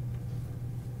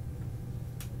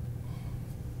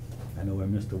 I know where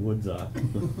Mr. Woods are.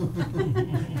 With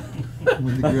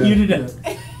the grass You did it.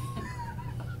 strip.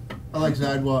 I like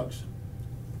sidewalks,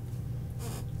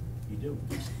 You do.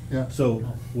 yeah. So,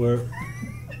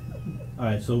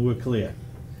 alright, so we're clear.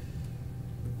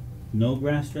 No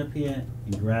grass strip here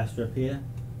and grass strip here,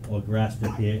 or grass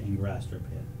strip here and grass strip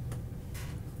here?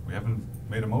 We haven't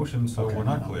made a motion, so Okay. we're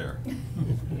not clear.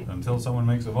 Until someone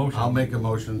makes a motion. I'll make a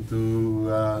motion to, do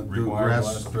Require grass.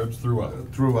 glass strips throughout.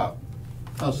 Throughout.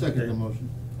 I'll second the motion.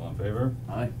 All in favor?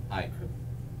 Aye. Aye.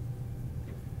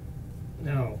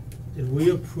 Now, did we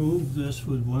approve this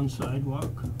with one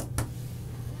sidewalk?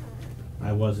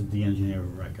 I wasn't the engineer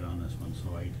of record on this one,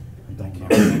 so I don't know.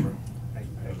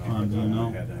 Do you know?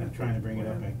 I'm trying to bring it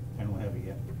up, I don't have it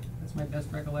yet. That's my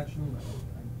best recollection, but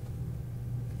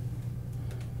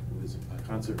It was a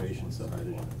conservation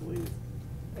subdivision, I believe.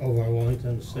 Over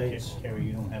Wellington Estates? Okay, Carrie,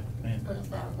 you don't have the plan. What is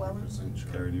that, Wellington?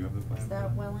 Carrie, do you have the plan? Is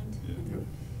that Wellington?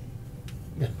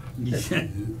 Yeah.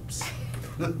 Oops.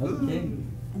 Okay.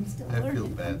 I'm still I feel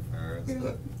learning. bad for her.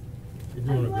 You're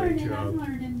doing a great job. I'm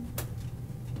learning.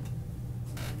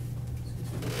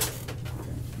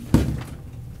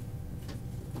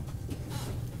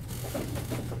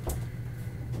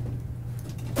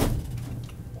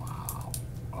 Wow.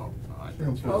 Oh, no, I Sure.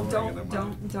 think she's Oh, bringing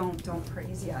them up. don't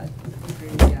praise yet, don't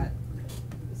praise yet.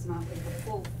 It's not like a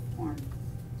full form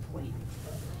plan.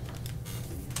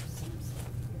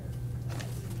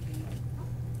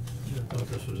 I thought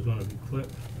this was gonna be quick.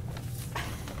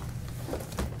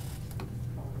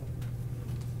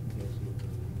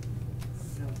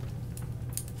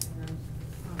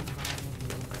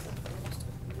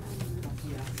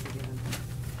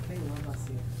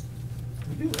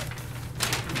 We do that.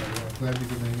 Glad you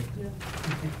could make it.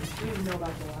 We didn't know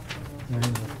about the last I one. know.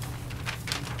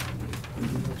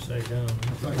 Upside down.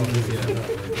 thought you did,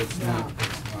 yeah. It's not,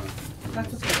 it's not.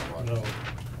 That's okay. No.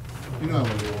 You know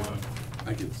what you want. I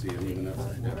can see it even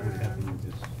upside What would down. happen with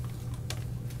this,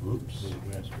 Oops. with the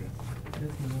grass strip?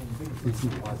 It's-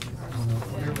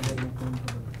 whatever they make room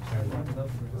for the roundabout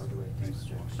grass.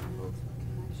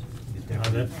 It that-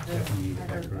 definitely needs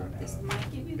back burn, This might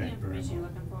give you the back burn information you're wall.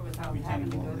 looking for without Retaining having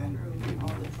to go wall in. through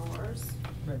all the drawers,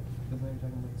 Right, because now you're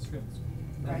talking about strips.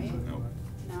 Right? No.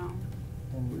 no.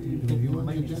 And you- it you want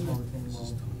might the be a small agenda? retaining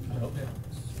wall.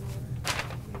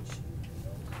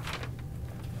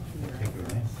 Take it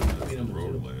away. That's the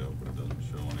road layout, but it doesn't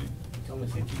show any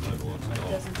sidewalks at It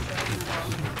all. doesn't show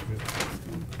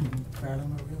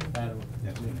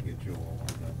That's gonna get you all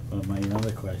lined up. But my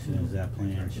other question is, that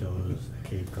plan shows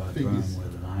Cape Cod berm Figures.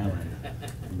 with an island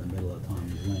in the middle of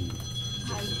Tommy's Lane.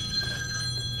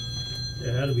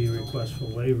 There had to be a request for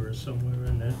waivers somewhere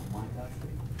in there.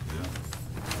 Yeah.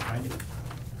 Find it.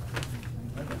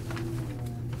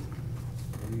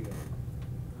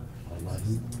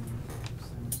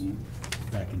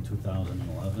 Back in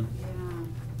 2011. Yeah, Well,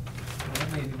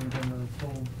 that may have even been the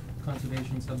full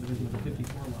conservation subdivision of the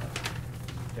 54 lot.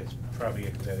 That's probably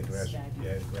it, 'cause that grass,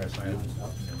 yeah, grass island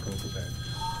and cul-de-sac.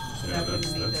 Yeah, that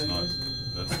wouldn't be that's the- not,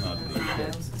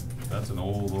 that's an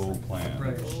old plan.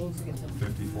 Right.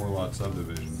 54 lot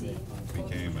subdivision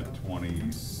became a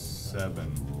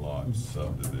 27 lot And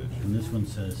subdivision. this one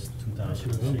says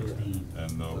 2016.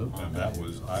 And that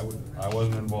was, I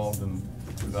wasn't involved in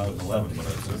 2011, but I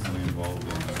was certainly involved in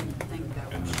the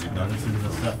This reduction is a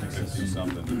from septic 50 system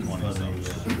something to 20 for something.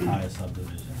 the entire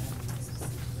subdivision.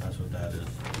 That's what that is.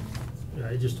 Yeah,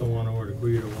 I just don't wanna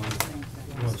agree to one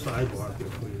Well, sidewalk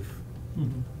if we've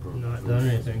not done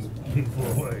anything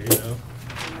before, you know?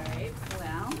 Alright,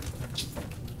 well,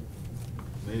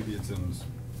 Maybe it's in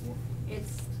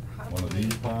it's one of probably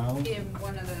these piles? in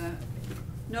one of the,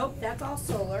 nope, that's all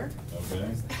solar.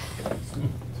 Okay.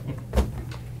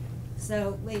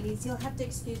 So, ladies, you'll have to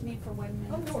excuse me for 1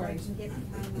 minute Oh, no so I worries. can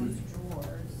get behind those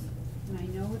drawers. And I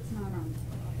know it's not on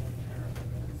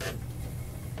top.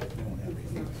 We don't have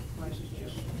anything.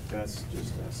 That's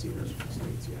just Cedar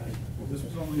Estates, yeah. Well, this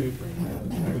was only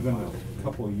within a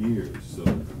couple of years, so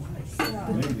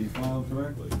maybe filed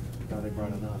correctly. Thought I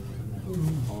brought it up.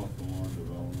 Hawthorne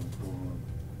Development Corp.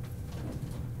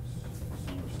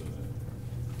 Somerset.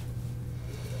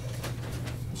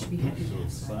 Should be happy So to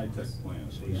it's have that. SciTech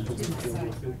plans. So you still It's feel side.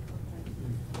 with it?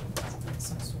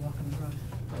 Sucks to walk on the road.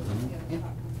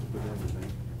 With everything.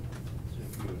 So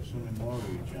if you're assuming more of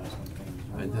your adjustment things.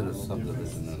 I did a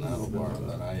subdivision in Attleboro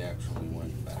that I actually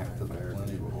went back to the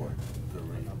planning board to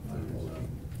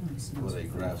put a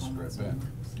grass strip in.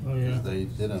 Oh, yeah. Because they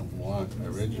didn't want,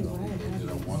 originally, they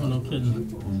didn't want Oh, no us to.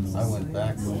 kidding. I went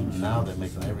back, now they're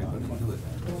making everybody do it.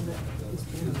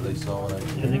 Because they saw what I I did.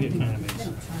 think it kinda makes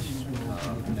sense.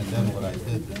 And then what I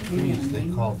did, the trees, they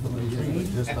called for the tree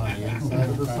just on the inside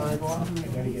of the sidewalk.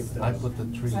 I put the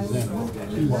trees in,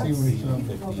 15 feet on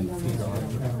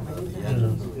the edge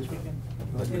of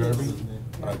the curbing,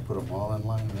 but I put them all in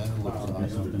line, then it looks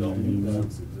awesome.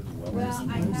 Well,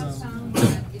 I have found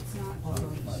that it's not the,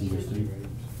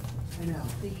 I know.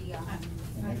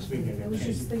 Next week I I got was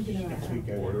just changed. thinking of Next that. week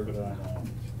I gotta put on,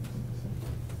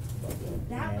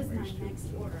 that was my Amherst too, next so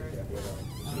order. that way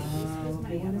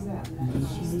Okay, when is that? The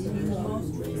most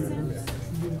recent.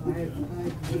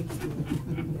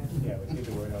 Yeah, we take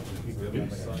the word out, so people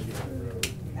remember that.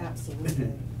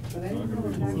 Absolutely. But I didn't know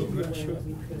if that's the way that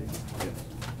we could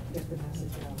get the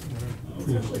message out.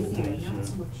 Especially here, not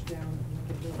so much down in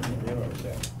They're all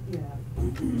set. Yeah. So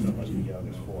it must be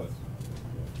August 4th.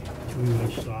 Three-way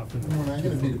stop and. Come on, I'm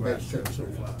gonna be the grass best strip chef so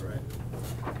so far. far, right?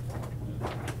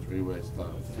 Three-way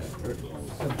stop. That's good.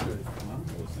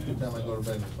 Good time I go to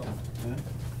bed or something.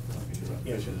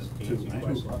 Yeah, it's just an easy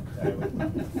question.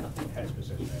 Has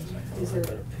position as. Is there a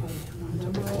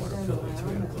number of them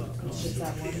around? It's just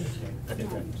that one? I think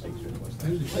that mistakes are what's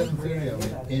Usually 7:30, I'm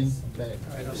in bed.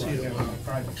 I don't see it on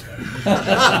private stuff.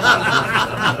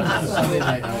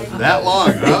 That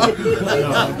long, huh?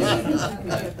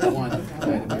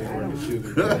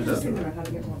 I'm just thinking about how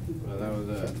to get more people. Well, that was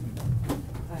I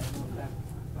don't know that.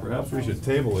 Perhaps we should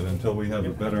table it until we have a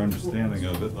better understanding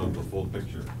of it, of the full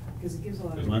picture. Because it gives a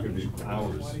lot of. Because we could be information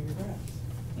hours. about watering your grass.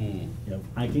 Yep,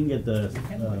 I can get the,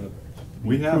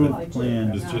 We have approved it,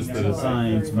 plan it's just that it's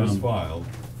signs from, misfiled.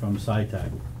 from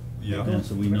SciTech. Yeah. And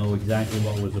so we know exactly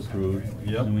what was approved.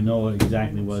 Yep. And we know what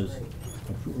exactly was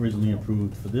originally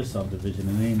approved for this subdivision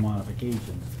and any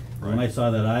modifications. When I Right. saw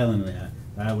that island there,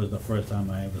 that was the first time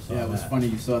I ever saw that. Yeah, it was funny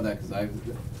you saw that, cause as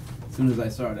soon as I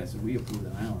saw it, I said, we approved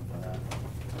an island for that.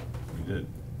 We did.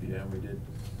 Yeah, we did.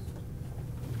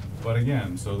 But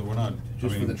again, so that we're not, I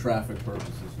Just for the mean, traffic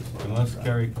purposes. just so unless that-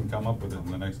 Kerry can come up with it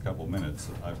in the next couple of minutes,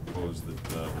 I propose that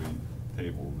we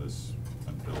table this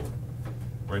until,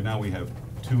 right now we have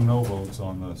 2 no votes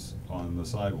on the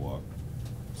sidewalk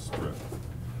strip.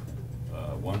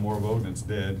 One more vote and it's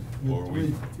dead, You or had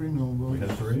we, three no we had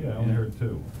votes. 3, I only heard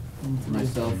 2.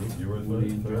 Myself, You were Woody,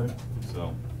 the and third, Joe.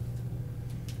 so.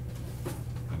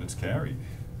 And it's carried.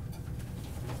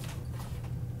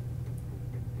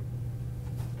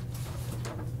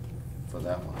 For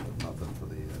that one, but nothing for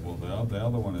the. Well, the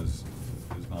other one is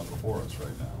not before us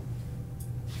right now.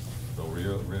 So we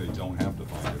really don't have to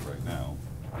find it right now.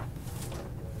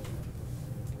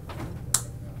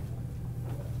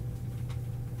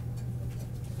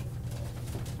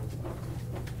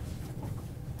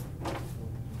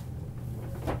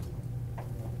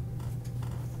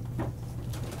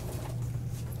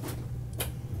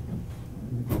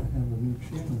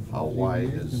 How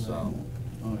wide is, Oh,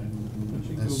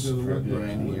 yeah. this strip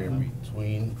right here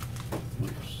between,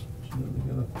 oops,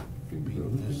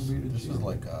 this is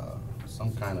like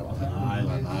some kind of an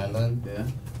island. Yeah.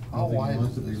 How Nothing wide wants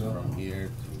is to be this done. from here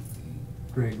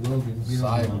Greg Logan. to he the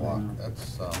don't know. sidewalk?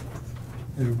 That's,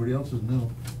 Everybody else is new.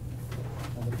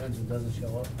 All depends who doesn't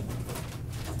show up.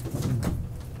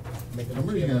 Make them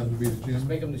Somebody's cheer gonna have to when- be the Just chairman.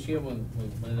 make them the cheer when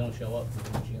they don't show up,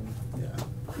 make them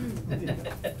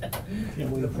Yeah.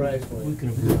 Win a prize for We it. can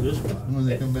approve this part. When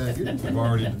they come back in. We've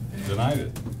already denied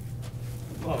it.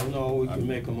 Well, no, we can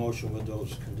make a motion with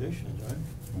those conditions, right?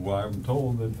 Well, I'm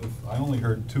told that, I only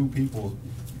heard 2 people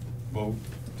vote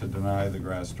to deny the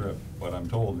grass strip, but I'm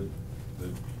told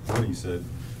that Woody said,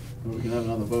 Well, we can have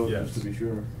another vote, just to Yes. be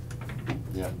sure.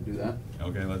 Yeah. Do that?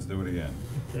 Okay, let's do it again.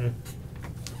 Okay.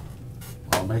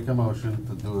 I'll make a motion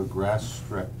to do a grass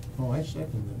strip. Oh, I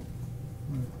second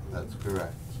That's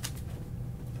correct.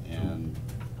 And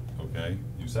Okay,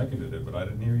 you seconded it, but I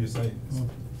didn't hear you say aye.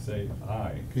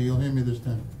 that. Okay, you'll hear me this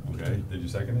time. Okay, did you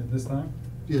second it this time?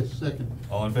 Yes, second.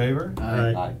 All in favor?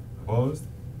 Aye. Aye. Opposed?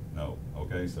 No.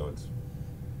 Okay, so it's,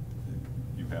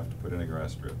 you have to put in a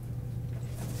grass strip.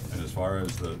 And as far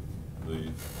as the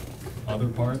other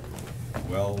part,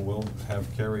 well, we'll have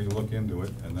Kerry look into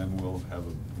it, and then we'll have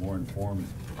a more informed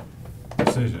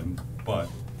decision. But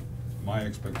my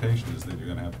expectation is that you're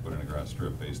gonna have to put in a grass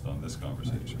strip based on this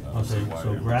conversation. I don't see Okay, why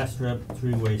so you're- grass strip,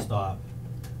 three-way stop.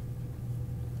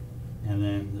 And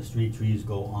then the street trees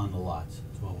go on the lots,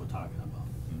 is what we're talking about.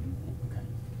 Mhm. Okay.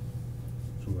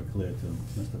 So we're clear to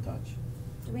Mr. Touch.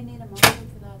 Do we need a motion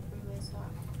for that three-way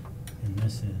stop? And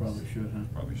this is. Probably should, huh?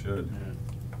 Probably should. Yeah.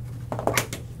 I'll make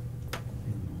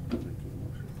a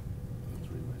motion. A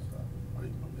three-way stop. Or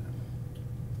you want me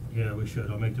to- Yeah, we should.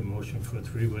 I'll make the motion for a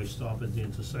three-way stop at the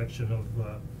intersection of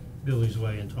Billy's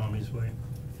Way and Tommy's Way.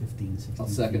 15, 16 I'll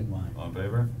feet second. wide. All in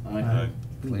favor? Aye.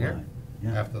 Clear? Wide.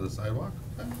 Yeah. After the sidewalk?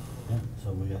 Okay. Yeah,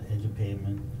 so we got edge of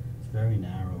pavement, it's very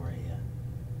narrow right here.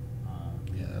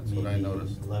 Yeah, that's what I Maybe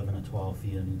noticed. 11 or 12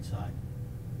 feet on each side,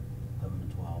 11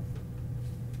 or 12.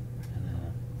 And then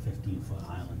a 15-foot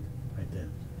island right there.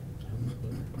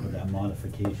 With that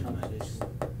modification,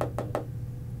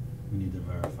 we need to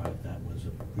verify if that was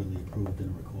really approved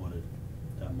and recorded,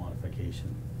 that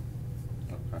modification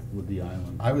Okay. with the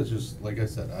island. I was just, like I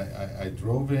said, I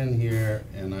drove in here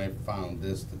and I found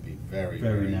this to be very,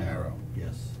 very narrow.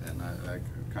 Yes. And that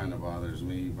kind of bothers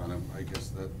me, but I guess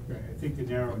that, Right, I think the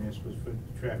narrowness was for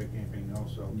traffic damping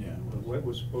also. Yeah. What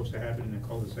was supposed to happen in the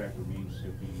cul-de-sac remains to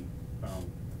be,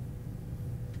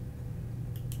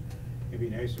 it'd be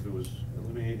nice if it was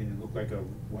eliminated and it looked like a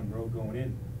one road going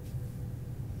in.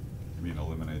 You mean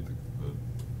eliminate the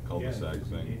cul-de-sac Yeah, 'cause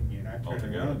thing you're not turning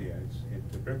altogether? around, yeah,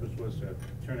 the purpose was to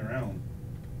turn around,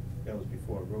 that was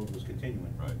before road was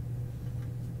continuing. Right.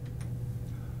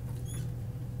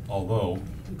 Although,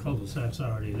 The cul-de-sac's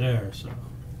already there, so.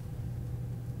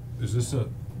 is this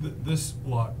this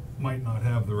lot might not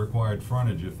have the required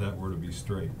frontage if that were to be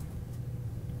straight.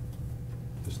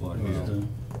 This lot here. well,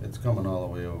 it's coming all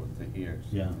the way over to here.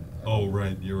 so Yeah. Oh,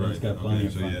 right, you're right. It's got plenty Okay,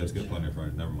 of so yeah, it's got frontage. plenty of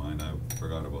frontage, never mind, I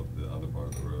forgot about the other part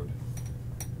of the road.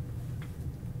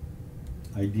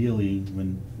 Ideally,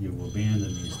 when you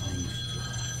abandon these things,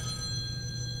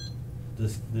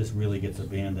 this really gets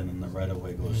abandoned and the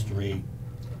right-of-way goes straight,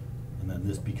 and then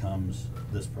this becomes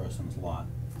this person's lot.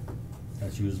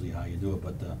 That's usually how you do it,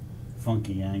 but the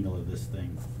funky angle of this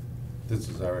thing, This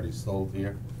is already sold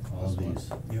here? all This one? these,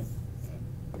 Yep.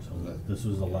 so this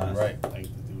was the last. Right, thing to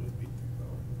do would be to go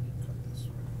cut this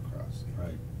right across here.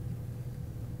 Right.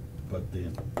 But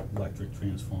the electric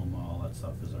transformer, all that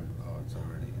stuff is our. Oh, it's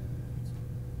already in.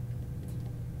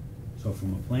 So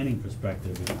from a planning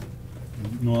perspective,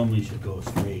 it normally should go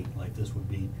straight, like this would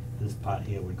be, this part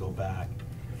here would go back,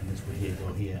 and this would here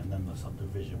go here, and then the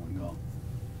subdivision would go.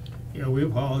 Yeah, we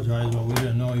apologize, but we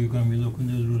didn't know you were gonna be looking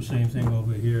to do the same thing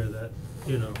over here that,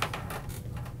 you know,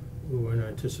 we weren't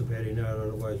anticipating that,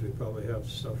 otherwise we'd probably have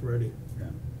stuff ready Yeah.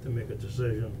 to make a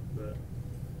decision, but.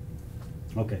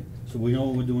 Okay, so we know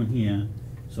what we're doing here,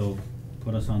 so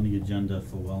put us on the agenda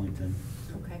for Wellington.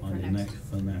 Okay, On for the next.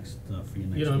 for your next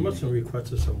You know, I must have meeting.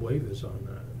 requested some waivers on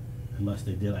that. Unless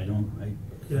they did, I don't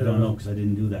Yeah. know, cause I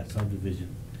didn't do that subdivision,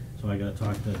 so I gotta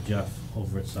talk to Jeff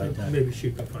over at SciTech. Maybe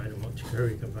she can find them,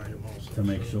 Terry can find them also. To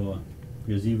make sure,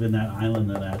 because even that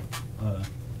island of that,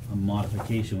 a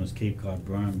modification was Cape Cod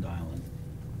bermed island.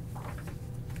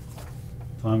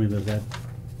 Tommy, does that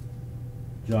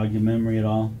jog your memory at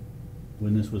all?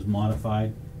 When this was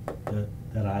modified,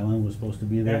 that island was supposed to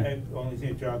be there? The only thing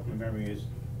that jogged my memory is,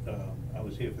 I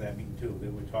was here for that meeting too, they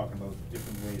were talking about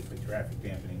different ways for traffic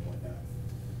dampening and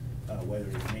whatnot. Whether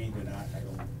it remained or not,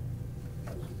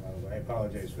 I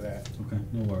apologize for that. Okay,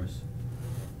 no worries.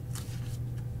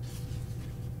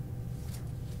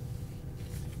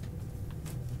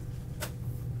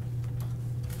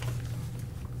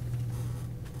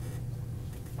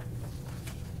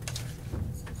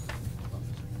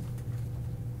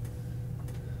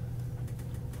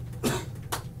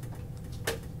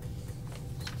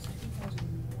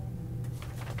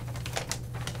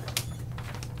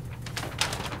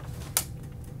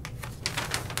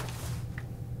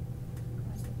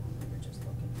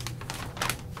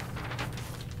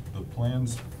 The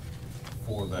plans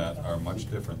for that are much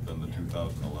different than the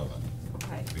 2011.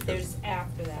 Okay, Because there's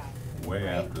after that. Way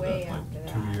right? after Way that, after like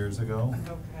that. 2 years ago.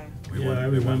 Okay. We Yeah, went- I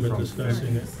we went remember from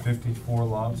discussing it. 54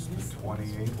 lots to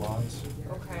 28 lots,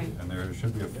 Okay, and there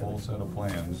should be a full set of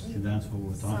plans. And that's what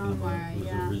we're talking Somewhere, about, was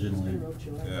yeah. originally.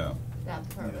 Yeah. that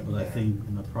part right But I there. think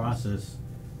in the process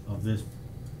of this,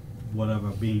 whatever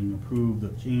being approved or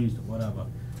changed or whatever,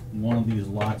 one of these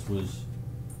lots was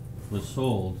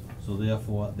sold, so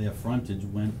therefore their frontage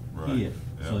went Right, here.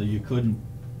 So yeah. you couldn't,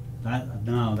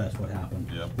 now that's what happened.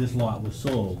 Yep. This lot was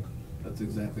sold, That's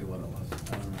exactly what it was. I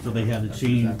don't remember. so they had to That's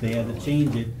change, exactly they had what to it was.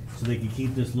 change it so they could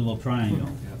keep this little triangle.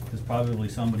 Yeah. Cause probably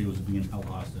somebody was being held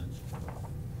hostage,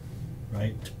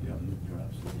 right? Yeah, you're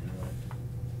absolutely right.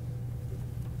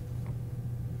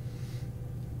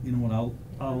 You know what,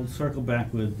 I'll circle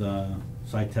back with,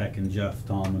 SciTech and Jeff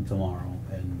Tallman tomorrow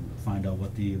and find out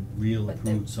what the real What the-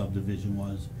 approved subdivision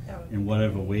was. That would And be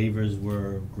whatever great. waivers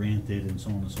were granted and so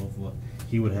on and so forth,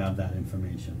 he would have that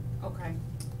information. Okay,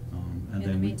 And in the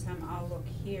then we- meantime, I'll look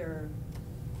here,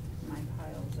 my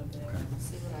piles over there, Okay. and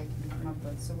see what I can come up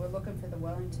with. So we're looking for the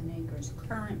Wellington Acres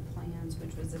current plans,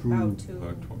 which was about Approved.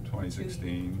 two.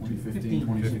 2016. 2015,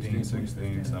 15,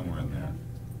 16, somewhere in there.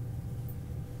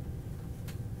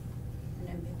 And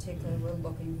in particular, we're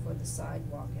looking for the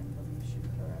sidewalk information,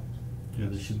 correct? Yeah,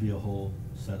 there should be a whole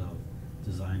set of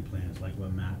design plans, like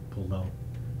what Matt pulled out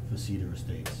for Cedar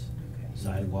Estates. Okay.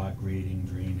 Sidewalk, grading,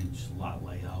 drainage, lot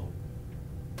layout.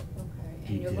 Okay,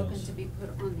 and you're looking Details. to be put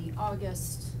on the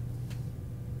August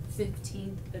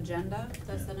 15th agenda?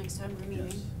 That's the Yeah. next time we're meeting?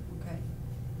 Yes. Okay.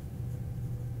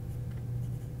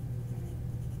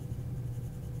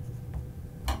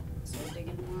 So we're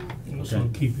digging them out. Also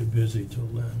Okay. keep you busy till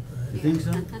then, You right? think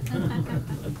so?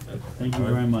 Thank you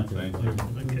very much. Thank you.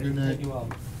 Good night. Thank you all.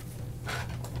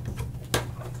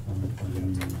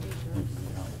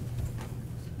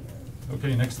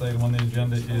 Okay, next item on the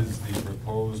agenda is the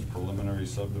proposed preliminary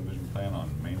subdivision plan on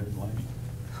Maynard Lane.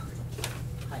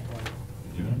 Hi,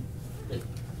 June?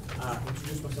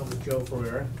 introduce myself as Joe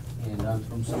Ferrera, and I'm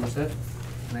from Somerset.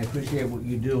 And I appreciate what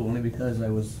you do, only because I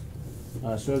was,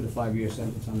 served a 5-year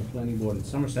sentence on the planning board in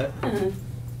Somerset.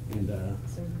 And,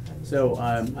 so,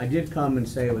 I did come and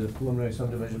say it was a preliminary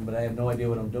subdivision, but I have no idea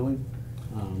what I'm doing.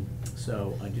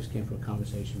 So I just came for a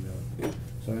conversation really.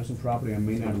 So I have some property on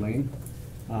Maynard Lane,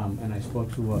 and I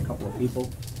spoke to a couple of people,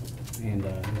 and,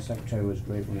 the secretary was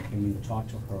great when I came in to talk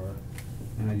to her.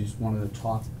 And I just wanted to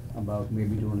talk about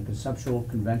maybe doing a conceptual,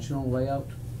 conventional layout,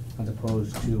 as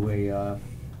opposed to a,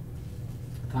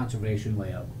 conservation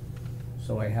layout.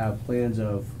 So I have plans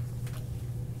of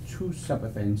two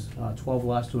separate things, 12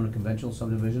 lots doing a conventional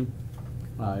subdivision,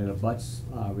 it abuts,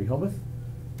 Rehoboth.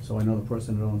 So I know the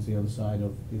person that owns the other side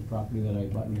of the property that I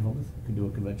bought in Rehoboth could do a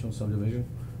conventional subdivision,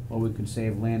 or we could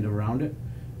save land around it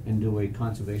and do a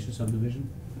conservation subdivision.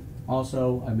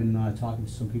 Also, I've been, talking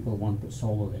to some people that want to put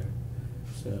solar there.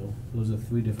 So those are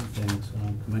three different things,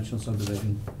 conventional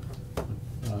subdivision,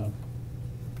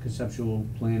 conceptual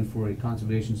plan for a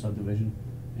conservation subdivision,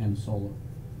 and solar.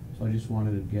 So I just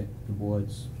wanted to get the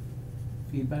board's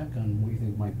feedback on what you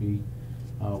think might be,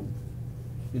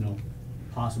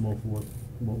 possible for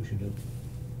what we should do.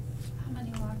 How many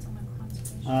lots on the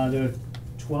conservation? There are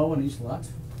 12 on each lot.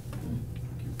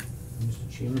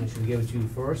 Mr. Chairman, I should give it to you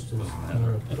first,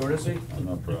 as courtesy. I'm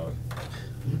not proud.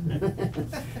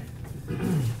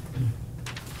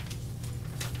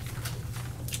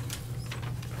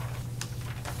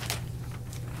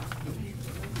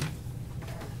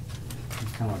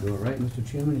 This time I'll do it right, Mr.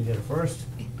 Chairman, you did it first.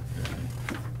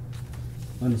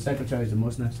 And the secretary is the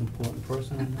most next important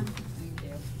person I know. Thank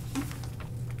you.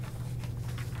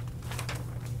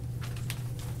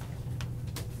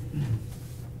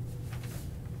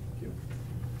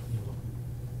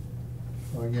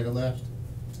 So I get it last?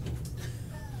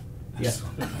 Yes.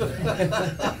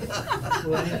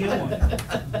 Well, you get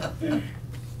one.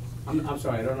 I'm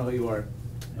sorry, I don't know who you are.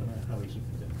 Highway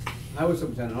superintendent. I was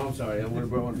superintendent, oh, I'm sorry, I want to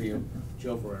bring one for you,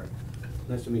 Joe Ferrer.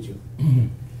 Nice to meet you.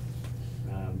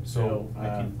 So, I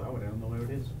came forward, I don't know where it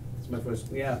is. it's my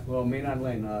first, yeah, well, Maynard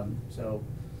Lane, so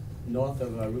north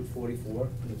of Route 44,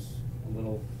 there's a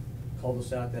little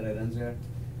cul-de-sac that it ends there.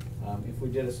 If we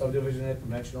did a subdivision there,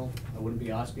 conventional, I wouldn't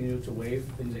be asking you to waive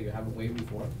things that you haven't waived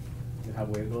before. You have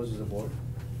waived those as a board.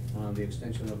 The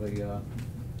extension of a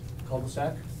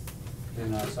cul-de-sac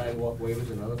and sidewalk waivers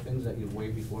and other things that you've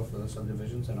waived before for those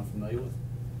subdivisions that I'm familiar with.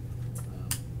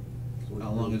 So we How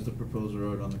can long do- is the proposed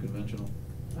road on the conventional?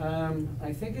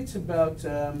 I think it's about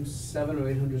 700 or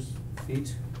 800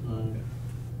 feet on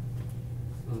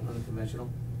the conventional.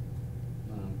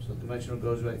 So the conventional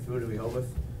goes right through to Rehoboth.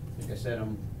 Like I said,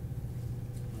 I'm.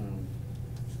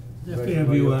 Is that very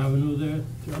Fairview familiar- Avenue there,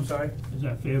 Joe? I'm sorry? Is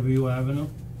that Fairview Avenue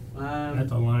at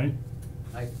the line?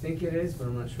 I think it is, but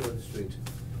I'm not sure of the street.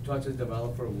 talked to the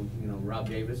developer, you know, Rob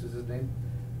Davis is his name.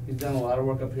 He's done a lot of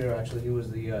work up here, actually, he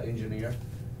was the engineer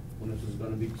when this was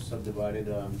gonna be subdivided,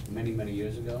 many, many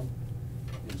years ago,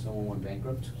 and someone went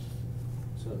bankrupt.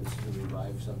 So this is a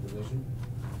revived subdivision.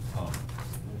 Um, What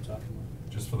we're talking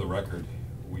about. Just for the record,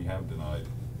 we have denied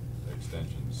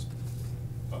extensions,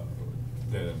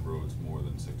 dead-end roads more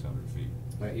than 600 feet.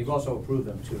 Right, you've also approved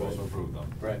them too, We've right? also approved them.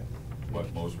 Right.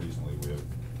 But most recently, we have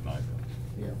denied them,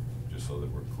 Yeah. just so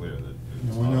that we're clear that And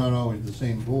it's we're not. not always the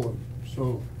same board,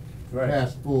 so Right.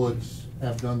 past boards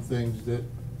have done things that,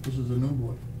 this is a new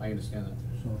board, I understand that.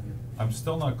 so. I'm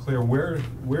still not clear,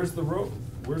 where's the road?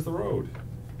 Where's the road?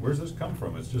 Where's this come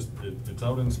from? It's just, it's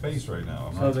out in space right now.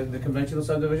 I'm So not- the conventional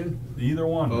subdivision? Either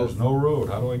one, there's no road,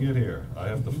 how do I get here? I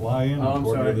have to fly in Oh, I'm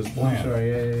according sorry, to this plan. I'm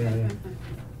sorry, yeah.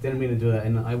 Didn't mean to do that,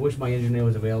 and I wish my engineer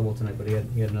was available tonight, but he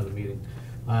had another meeting.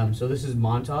 So this is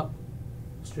Montauk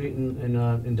Street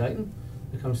in Dayton,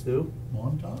 it comes through.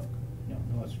 Montauk? No,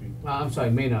 North Street. I'm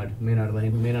sorry, Maynard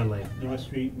Lane. North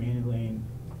Street, Main Lane,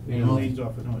 Main Main Lane. Lane's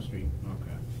off of North Street.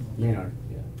 Okay. Maynard,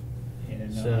 yeah.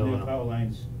 And So, the power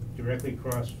lines directly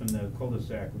across from the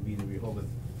cul-de-sac would be the Rehoboth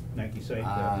Nike site,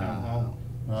 town hall.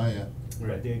 Ah, yeah.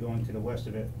 But they're going to the west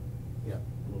of it, Yeah.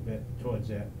 a little bit towards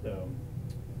that,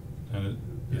 And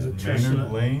Is it is Maynard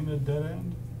Chestnut? Lane a dead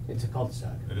end? It's a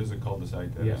cul-de-sac. It is a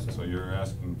cul-de-sac dead Yes, end, sir. so you're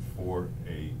asking for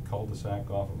a cul-de-sac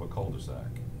off of a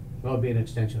cul-de-sac, Well, it'd be an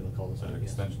extension of the cul-de-sac, an yes.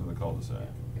 extension of the cul-de-sac. Yeah,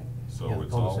 yeah. Yeah, So the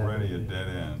it's cul-de-sac already a would be- dead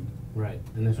end. Right,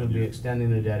 and this would And be you- extending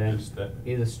the dead end, Is that-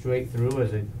 either straight through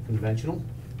as a conventional,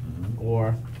 Mhm.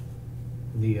 or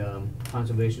the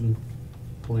conservation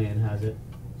plan has it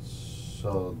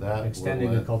So that extending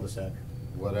will the let cul-de-sac.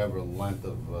 whatever length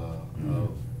of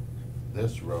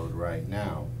this road right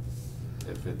now,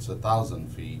 if it's 1,000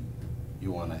 feet,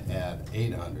 you wanna add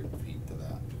 800 feet to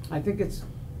that. I think it's,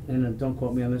 and don't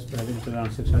quote me on this, but I think it's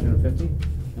around 650,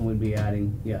 and we'd be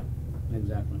adding, yeah,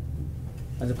 exactly.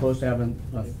 As opposed to having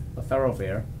a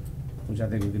thoroughfare, which I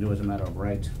think we could do as a matter of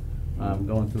right,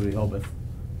 going through Rehoboth,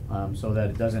 so that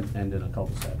it doesn't end in a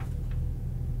cul-de-sac.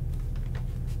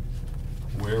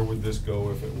 Where would this go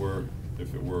if it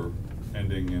were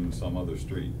ending in some other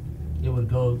street? It would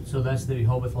go, so that's the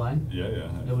Rehoboth line? Yeah,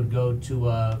 yeah. It would go to,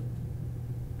 the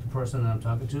person that I'm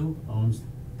talking to owns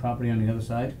property on the other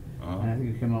side, and I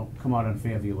think it come out on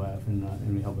Fairview Ave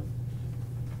in Rehoboth.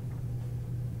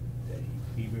 is that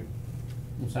Hebert?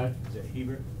 I'm sorry? Is that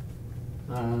Hebert?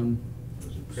 Um, Or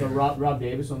is it so Prairie? Rob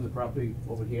Davis owns the property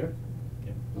over here,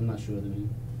 Yep. I'm not sure of the name.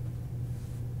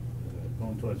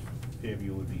 Going towards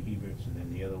Fairview would be Hebert's, and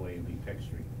then the other way would be Peck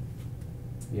Street.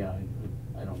 Yeah,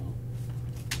 I don't know.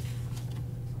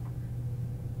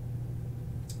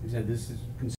 He said this is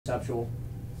conceptual,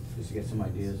 just to get some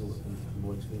ideas of what the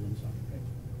board's feeling, so.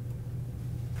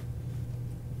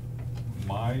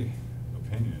 My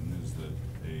opinion is that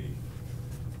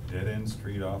a dead-end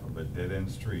street off of a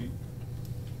dead-end street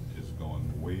is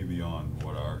going way beyond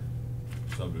what our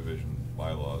subdivision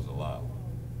bylaws allow.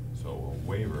 So a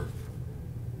waiver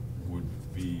would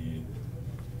be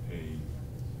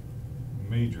a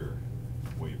major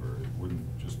waiver. It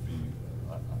wouldn't just be,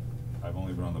 I've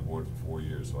only been on the board for 4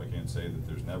 years, so I can't say that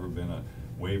there's never been a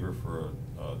waiver for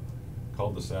a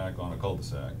cul-de-sac on a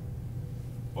cul-de-sac,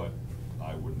 but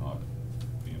I would not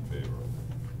be in favor of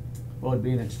it. Well, it'd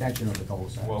be an extension of the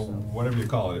cul-de-sac, Well, so. whatever you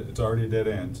call it, it's already a dead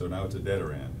end, so now it's a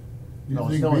deader end. You No, it's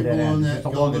think still a people dead end. on It's that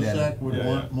a longer dead cul-de-sac end. would Yeah,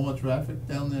 want yeah. more traffic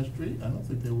down their street? I don't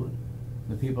think they would.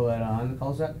 The people that are on the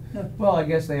cul-de-sac? Yeah. Well, I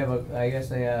guess they have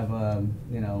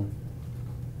you know,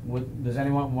 does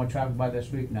anyone want more traffic by their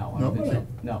street? No, I don't think so. Nobody.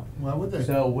 No. Why would they?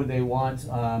 So would they want,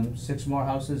 6 more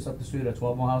houses up the street or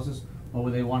 12 more houses? Or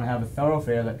would they wanna have a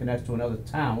thoroughfare that connects to another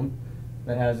town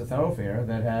that has a thoroughfare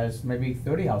that has maybe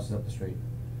 30 houses up the street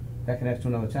that connects to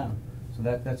another town? So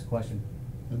that's a question.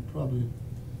 And probably,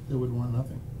 they would want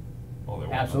nothing. Oh, they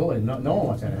want Absolutely, no one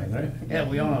wants anything, right? Yeah,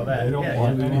 we all know that. They don't Yeah,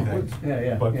 want yeah. anything.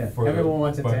 Yeah, But yeah. for the- Everyone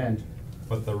wants it but- to end.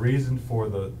 But the reason for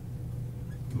the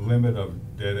limit of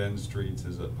dead-end streets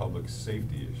is a public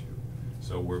safety issue.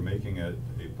 So we're making a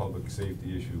public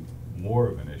safety issue more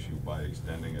of an issue by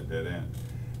extending a dead end.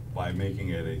 By making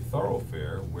it a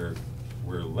thoroughfare,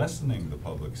 we're lessening the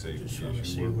public safety Just trying to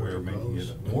see issue. where We're it making goes.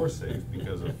 it more safe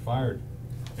because a fire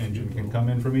engine can come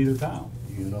in from either town.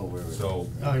 You know where it is. So,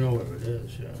 I know what it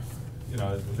is, yeah. you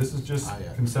know, this is just I,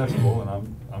 conceptual,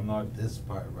 and I'm not, This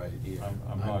part right here. I'm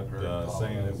I've not heard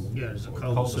saying that calls. Yeah, there's a a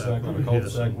cul-de-sac cul-de-sac on over a here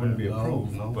cul-de-sac wouldn't be somewhere.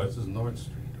 approved, No, but this is North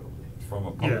Street over here. from a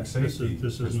Yeah, public this is- safety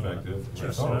this is not perspective, a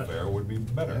just thoroughfare would be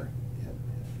better.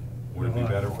 Would it be No,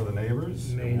 better for the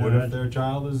neighbors? Would Maynard. if their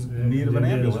child is in need of an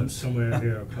There is ambulance? somewhere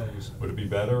here, a cul-de-sac. Would it be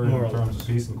better in More or terms less. of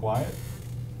peace and quiet?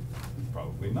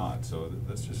 Probably likely not, so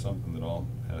that's just something that all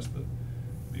has to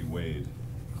be weighed.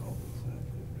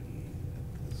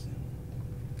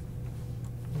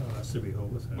 No, that's to be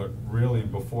hoped. But really,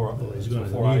 before Well, he's gonna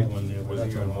before I need one there, but was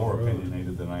that's even a long more road.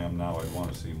 opinionated than I am now, I'd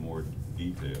wanna see more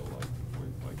detail,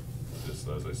 like just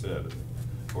as I said,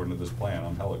 according to this plan,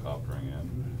 I'm helicoptering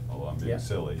in, although I'm Yeah. being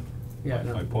silly. Yeah,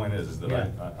 no. My point is that Yeah,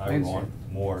 I I would want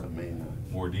understand.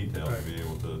 more detail to be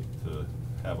able to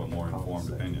have a more informed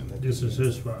opinion. This is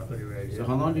his property right here. So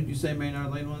how long did you say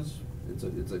Maynard Lane was? I it's a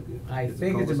think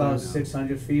it's cul-de-sac about now.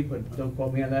 600 feet, but don't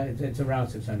quote me on that, it's around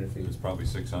 600 feet. It's probably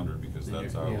 600 because And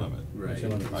that's you're- our yeah. limit.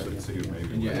 Right. I could see it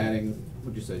maybe. And you're with- adding,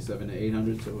 what'd you say, 700 to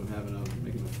 800, so we're having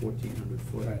making a 1,400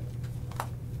 foot. Right.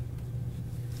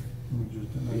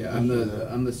 Yeah,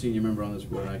 I'm the senior member on this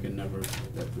board, I can never,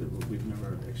 we've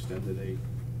never extended a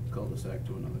cul-de-sac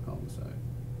to another cul-de-sac.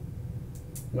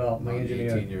 Well, my On the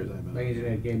engineer, 18 years I've been my on.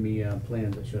 engineer gave me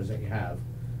plans that shows that you have,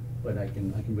 but I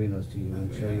can bring those to you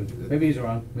and show you. Yeah. Maybe he's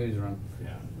wrong, maybe he's wrong.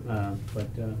 Yeah. But,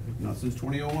 Not since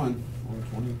 2001, or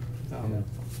 20,000. yeah.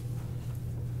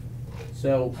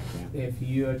 So, if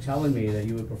you're telling me that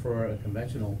you would prefer a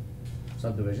conventional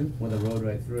subdivision with a road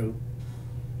right through,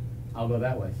 I'll go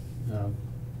that way.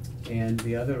 And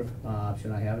the other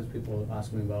option I have is people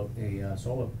ask me about a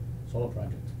solar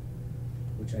project,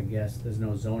 which I guess there's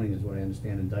no zoning is what I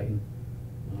understand in Dayton.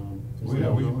 There's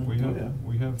no zoning.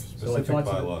 We have So I specific talked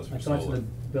to bylaws the, I for talked to solar. the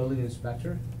building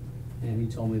inspector, and he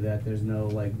told me that there's no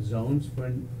like zones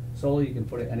for solar, you can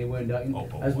put it anywhere in Dayton,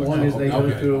 as long as they go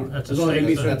okay. through, That's as long as they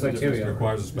meet certain that's a different- criteria. It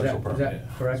requires a special Is permit.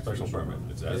 that correct? Special permit.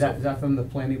 It's as Is that from the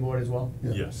planning board as well?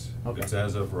 Yes, Okay. it's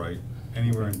as of right,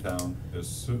 anywhere in town,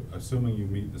 assuming you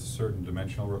meet the certain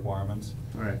dimensional requirements,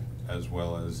 All right. as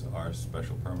well as our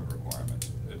special permit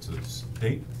requirements. It's a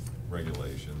state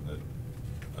regulation that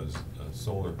a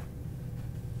solar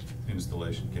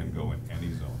installation can go in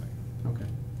any zoning. Okay.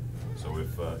 So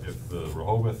if the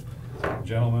Rehoboth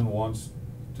gentleman wants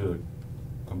to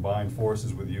combine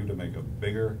forces with you to make a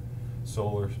bigger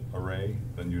solar array,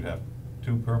 then you'd have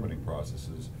two permitting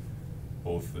processes,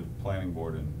 both the planning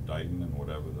board in Dayton and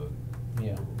whatever the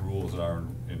Yeah. rules are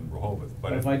in Rehoboth.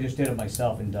 But if I just did it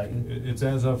myself in Dayton? It's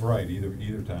as of right, either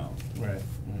town, Right.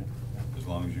 as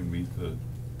long as you meet the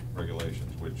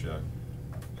regulations, which I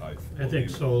I think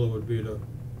believe- solar would be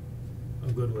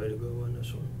a good way to go on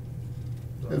this one.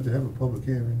 Have to have a public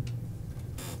hearing.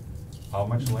 How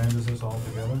much land is this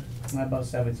altogether? About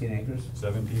 17 acres.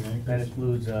 17 acres? That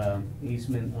includes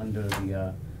easement under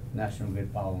the National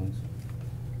Grid power lines.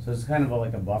 So it's kind of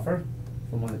like a buffer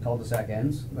from when the cul-de-sac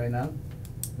ends right now.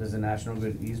 There's a National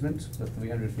Grid easement for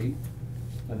 300 feet,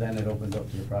 and then it opens up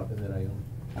to the property that I own.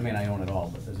 I mean, I own it all,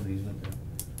 but there's an easement there.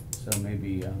 So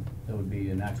maybe there would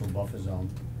be a natural buffer zone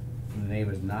for the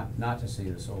neighbors not to see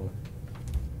the solar.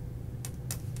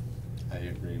 I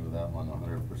agree with that one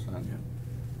 100%.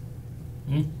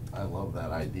 Hmm? I love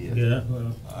that idea. Yeah,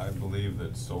 well, I believe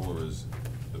that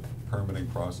the permitting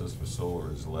process for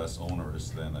solar is less onerous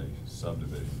than a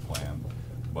subdivision plan,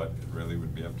 but it really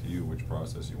would be up to you which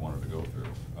process you wanted to go through.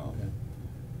 Okay.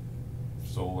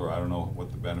 Solar, I don't know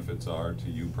what the benefits are to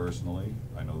you personally.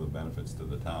 I know the benefits to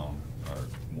the town are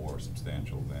more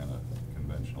substantial than a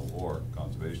conventional or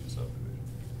conservation subdivision,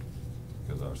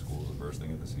 because our schools are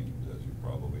bursting at the seams, as you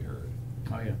probably heard.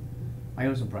 Oh, yeah. I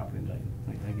own some property in Dayton,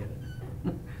 I get it.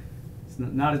 It's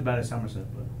not as bad as Somerset,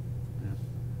 but,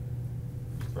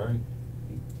 yeah. Very,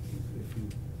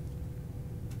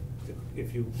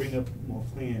 If you bring up more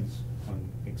plans on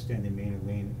extending Maynard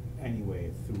Lane anyway,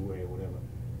 throughway or whatever,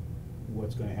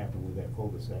 what's gonna happen with that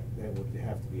cul-de-sac? That would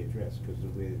have to be addressed, because the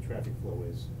way the traffic flow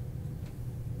is.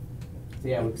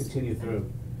 Yeah, it would continue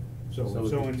through. So So if it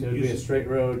someone would be a uses- straight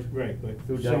road. Right, but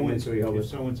through if Dayton someone's, into Rehoboth. if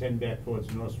someone's heading back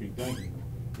towards North Street Dayton,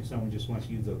 if someone just wants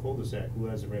to use the cul-de-sac, who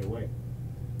has it right away?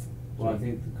 Well, I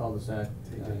think the cul-de-sac,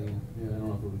 yeah, I don't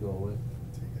know if it would go away.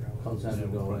 Cul-de-sac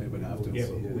would go away. Probably would have to. Yeah,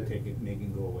 but who would take it, make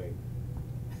it go away?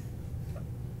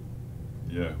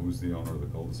 yeah, who's the owner of the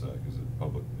cul-de-sac? Is it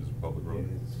public road?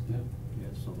 It's- Yeah. Yeah,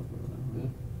 solar for Yeah.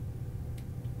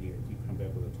 You come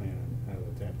back with a plan on how to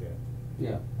attack that.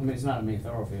 Yeah, I mean, it's not a main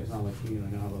thoroughfare, it's not like, you're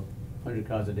gonna have 100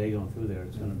 cars a day going through there,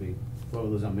 it's gonna be whoever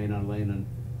lives on Maynard Lane and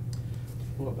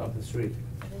walk up the street.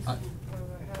 This one, where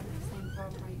we're having the same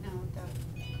problem right now with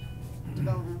that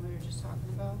development we were just talking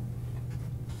about.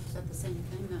 Is that the same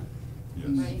thing that,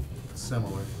 Yes. right?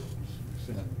 Similar.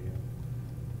 Similar,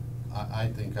 yeah. I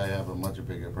think I have a much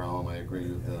bigger problem. I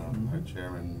agree with our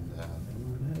chairman,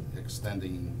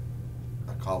 extending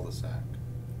a cul-de-sac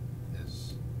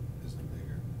is a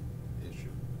bigger issue.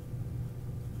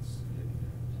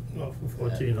 well, for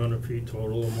 1,400 feet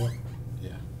total or more.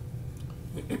 Yeah.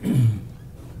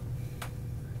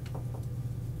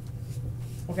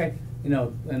 Okay, you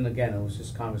know, and again, it was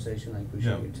just conversation, I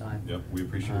appreciate your time. Yep, we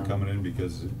appreciate you coming in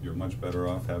because you're much better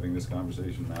off having this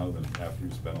conversation now than after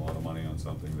you've spent a lot of money on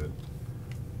something that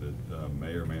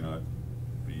may or may not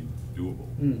be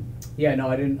doable. Yeah, no,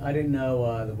 I didn't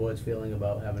know, the board's feeling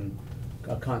about having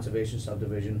a conservation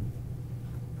subdivision,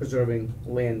 preserving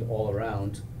land all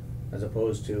around, as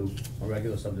opposed to a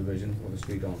regular subdivision with a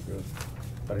street going through.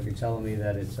 But if you're telling me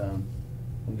that it's, I'm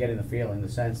getting the feeling, the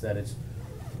sense that it's,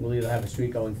 we'll either have a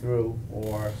street going through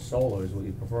or solar is what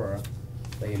you prefer,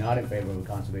 that you're not in favor of a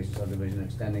conservation subdivision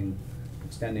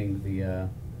extending the,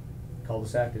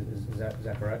 cul-de-sac, is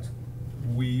that correct?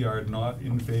 We are not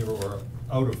in favor or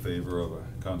out of favor of a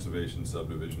conservation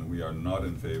subdivision. We are not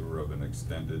in favor of an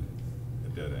extended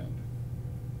dead end.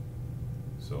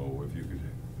 So if you could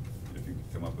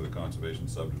come up with a conservation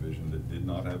subdivision that did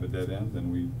not have a dead end,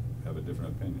 then we have a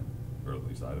different opinion, or at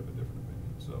least I have a different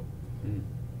opinion, so.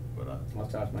 But I'll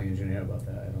talk to my engineer about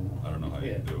that, I don't know. I don't know how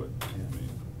you Yeah. do it. Yeah.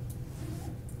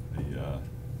 I mean,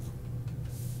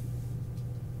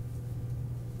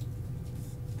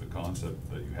 the concept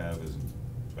that you have isn't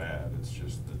bad, it's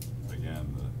just that,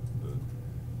 again,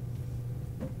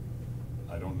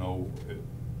 I don't know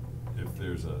if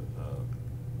there's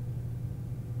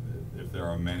if there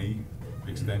are many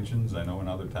extensions. I know in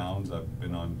other towns, I've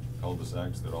been on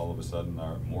cul-de-sacs that all of a sudden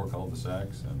are more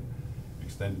cul-de-sacs and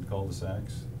extended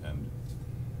cul-de-sacs, and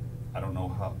I don't know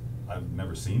how, I've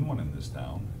never seen one in this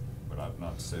town, but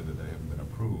not to say that they haven't been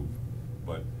approved,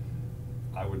 but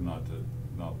I would not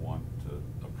want to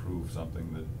approve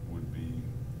something that would be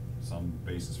some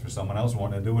basis for someone else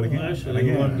wanting to do it again. Well, and actually,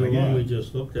 again, and the one again. we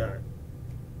just looked at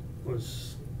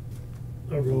was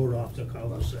a road off the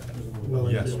cul-de-sac.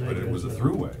 Yes, but it was a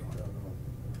throughway.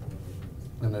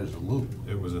 And there's a loop.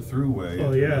 It was a throughway.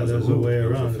 Oh, yeah, It was there's a loop. way It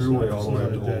around. was a It's throughway not- all the it's way not up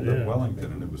a to dead Old end.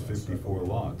 Wellington, and it was 54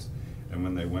 lots. And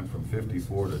when they went from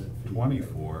 54 to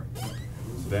 24,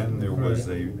 then there was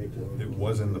it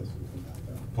was in the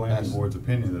planning board's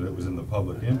opinion that it was in the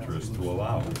public interest to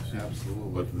allow it.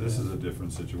 Absolutely. But this is a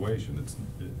different situation.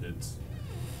 It's,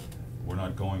 we're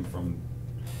not going from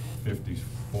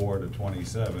 54 to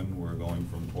 27, we're going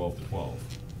from 12 to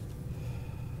 12.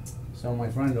 So my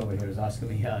friend over here is asking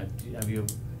me, have you,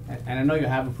 and I know you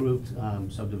have approved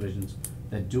subdivisions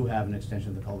that do have an extension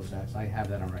of the cul-de-sacs, I have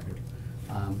that on record.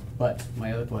 But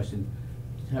my other question,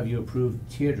 have you approved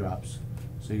teardrops,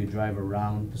 so you drive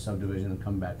around the subdivision and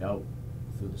come back out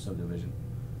through the subdivision?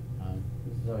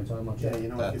 Is that what you're talking about? Yeah, you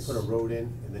know, if you put a That's- road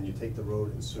in, and then you take the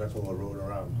road and circle the road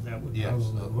around. That would Yes,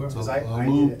 probably work. so- Cause a I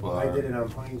loop, did it on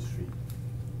Pine Street,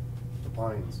 the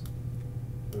Pines.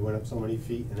 We went up so many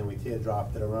feet, and then we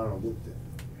teardropped it around and looped it.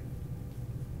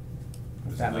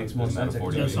 If that makes more Isn't that sense. a I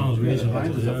 40B? That sounds reasonable.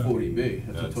 Mine was a Yeah. 40B,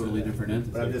 that's a That's totally it. different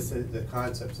entity. But I'm just saying, the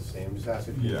concept's the same, just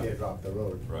asking if you Yeah. teardrop the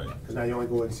road. Right. Cause now you only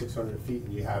go in 600 feet,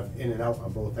 and you have in and out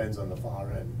on both ends on the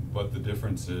far end. But the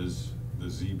difference is, the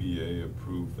ZBA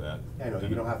approved that. I know,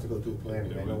 you don't have to go through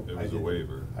planning, I know, It I was a did.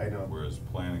 waiver. I know. Whereas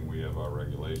planning, we have our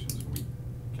regulations, and we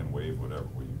can waive whatever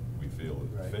we feel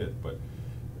is Right. fit, but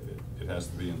it has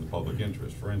to be in the public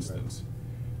interest. For instance,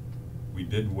 we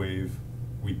did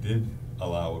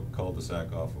allow a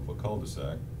cul-de-sac off of a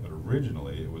cul-de-sac, but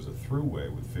originally it was a throughway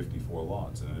with 54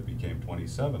 lots, and then it became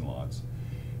 27 lots.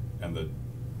 And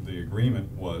the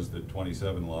agreement was that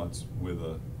 27 lots with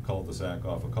a cul-de-sac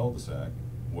off a cul-de-sac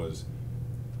was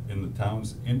in the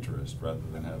town's interest, rather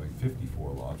than having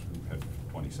 54 lots, we had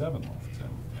 27 lots.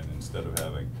 And instead of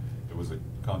having, it was a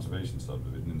conservation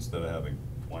subdivision, instead of having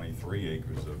 23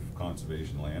 acres of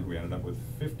conservation land, we ended up with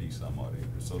 50-some odd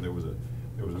acres. So there was a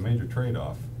major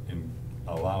trade-off in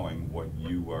allowing what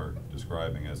you are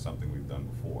describing as something we've done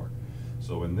before.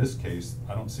 So in this case,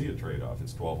 I don't see a trade-off,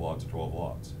 it's 12 lots, 12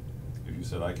 lots. If you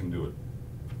said I can do a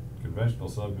conventional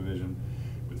subdivision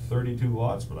with 32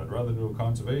 lots, but I'd rather do a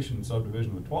conservation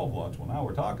subdivision with 12 lots, well, now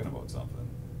we're talking about something.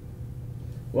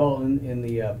 Well, in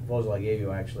the proposal I gave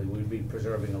you, actually, we'd be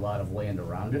preserving a lot of land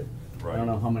around it. I Right. don't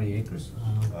know how many acres.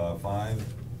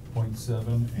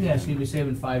 5.7. Yeah, so you'd be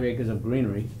saving 5 acres of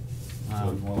greenery.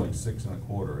 So it's more like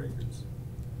 6.25 acres.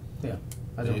 Yeah,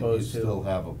 as You opposed to. still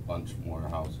have a bunch more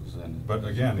houses in it. But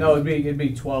again. No, it'd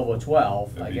be 12 or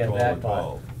 12, It'd I be get 12 that or part.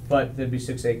 12. But there'd be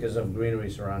 6 acres of greenery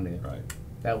surrounding it. Right.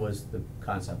 That was the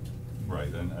concept.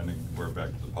 Right, and we're back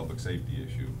to the public safety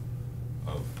issue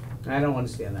of, I don't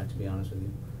understand that, to be honest with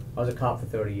you. I was a cop for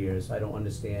 30 years, I don't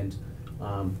understand,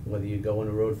 whether you go on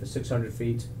a road for 600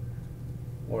 feet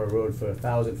or a road for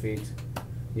 1,000 feet,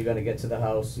 you're gonna get to the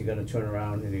house, you're gonna turn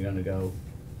around, and you're gonna go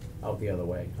out the other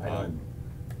way.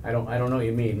 I don't know what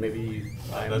you mean, maybe you,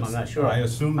 I'm That's- not sure. I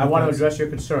assume I wanna that's- address your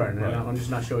concern, and Right. I'm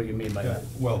just not sure what you mean by yeah, that.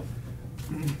 well,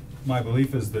 My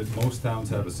belief is that most towns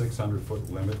have a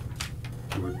 600-foot limit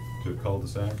to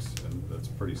cul-de-sacs, and that's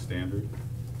pretty standard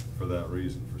for that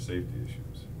reason, for safety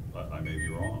issues. I may be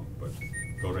wrong, but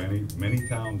go to many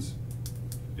towns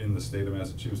in the state of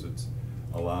Massachusetts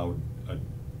allow a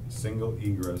single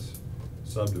egress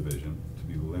subdivision to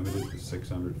be limited to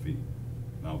 600 feet.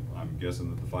 Now, I'm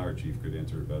guessing that the fire chief could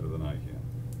answer it better than I can.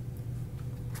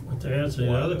 But to answer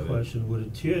the Why other do they- question, would a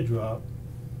teardrop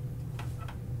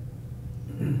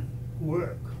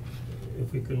work?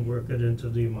 If we can work it into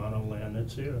the amount of land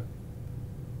that's here.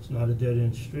 It's not a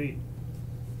dead-end street.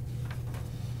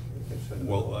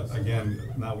 Well, again,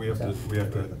 now we have to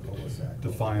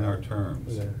define our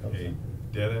terms. A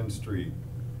dead-end street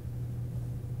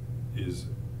is,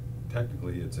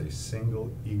 technically, it's a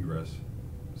single egress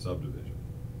subdivision.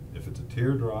 If it's a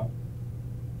teardrop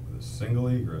with a single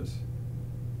egress,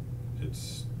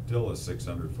 it's still a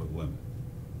 600-foot limit.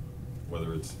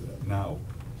 Whether it's, now,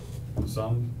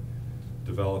 some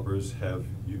developers have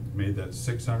made that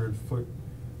 600-foot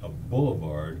a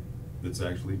boulevard that's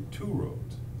actually 2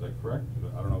 roads. Is that correct?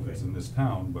 I don't know if it's in this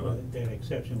town, but. Well, that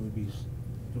exception would be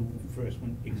the first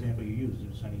one, example you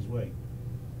used, is Sunny's Way.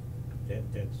 That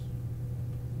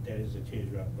is a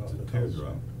teardrop off It's the a cul-de-sac.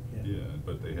 teardrop, yeah,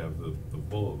 but they have the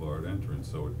boulevard entrance,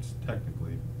 so it's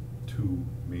technically 2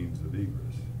 means of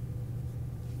egress.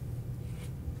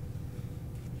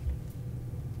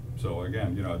 So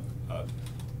again, you know,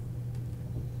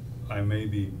 I may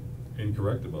be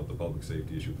incorrect about the public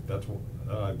safety issue, but that's what,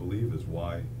 I believe is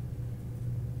why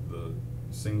the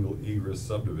single egress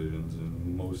subdivisions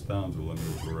in most towns are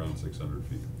limited to around 600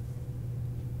 feet.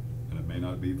 And it may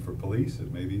not be for police,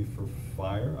 it may be for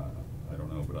fire, I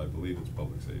don't know, but I believe it's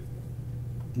public safety.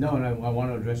 No, and I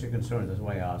wanna address your concerns, that's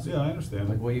why I asked. Yeah, I understand.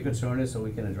 Like what your concern is, so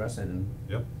we can address it and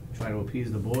Yep. try to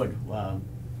appease the board,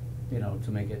 you know,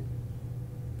 to make it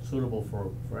suitable for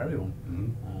everyone.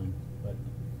 Mhm. But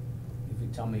if you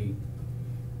tell me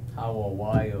how or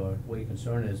why or what your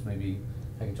concern is, maybe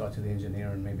I can talk to the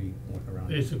engineer and maybe work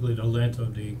around it. Basically, the length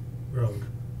of the road,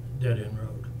 dead-end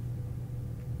road.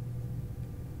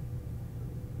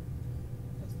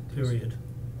 That's the Period.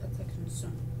 That's a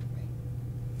concern, right?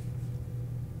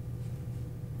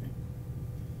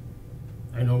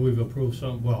 I know we've approved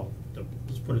some, well,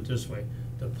 let's put it this way,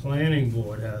 the planning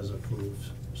board has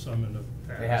approved some in the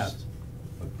past. They have.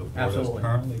 But the board Absolutely. is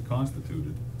currently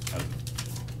constituted as,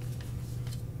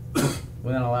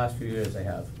 Within the last few years, they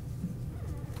have.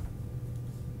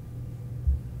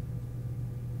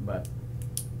 But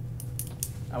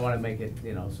I wanna make it,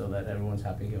 you know, so that everyone's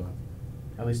happy, or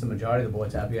at least the majority of the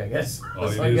board's happy, I guess. All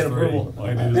you So I need get is 3. approval. All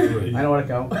you need is 3. I know what to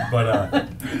count. But,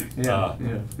 Yeah,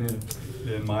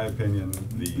 yeah. in my opinion,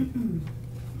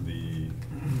 the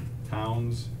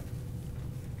town's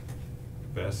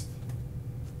best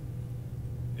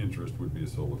interest would be a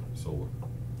solar system.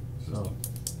 So-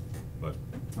 But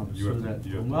I'll you have pursue to, that.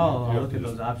 you have to, Well, you I'll have look to at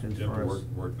just- those options you have to first.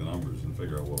 work the numbers and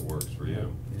figure out what works for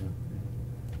you. Yeah.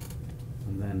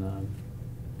 And then,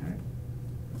 alright.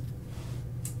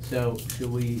 So,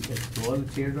 should we explore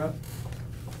the teardrop?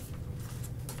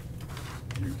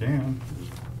 You can,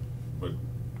 but,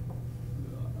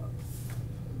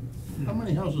 How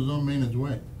many houses on Maynard's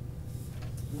Way?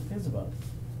 What cares about it?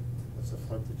 What's the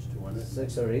frontage, 200?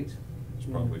 6 or 8? it's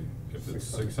probably, if it's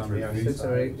 600 feet. 6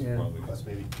 or 8, it's yeah. probably- Plus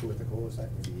maybe 2 at the cul-de-sac,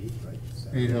 maybe 8, right?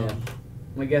 8 Yeah. houses.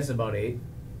 My guess is about 8,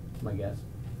 my guess.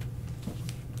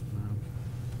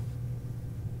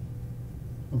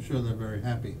 I'm sure they're very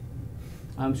happy.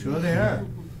 I'm sure they are,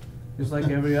 just like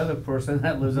every other person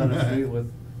that lives on the street with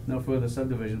no further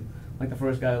subdivision, like the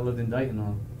first guy that lived in Dayton,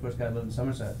 or the first guy that lived in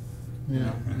Somerset.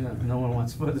 Yeah. Yeah, no one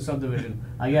wants further subdivision,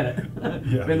 I get it,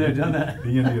 Yeah, been there, done that. The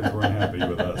Indians weren't happy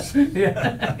with us.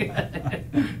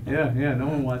 Yeah, no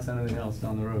one wants anything else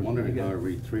down the road. I'm wondering I get how it.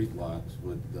 retreat lots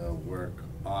would work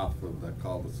off of the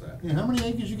cul-de-sac. Yeah, how many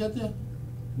acres you got there?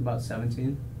 About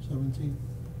 17. 17.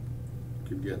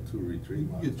 Could get 2 retreat You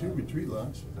lots. can get 2 out of it. retreat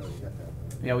lots. No, you got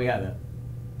that. Yeah, we have that.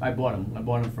 I bought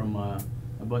them from, I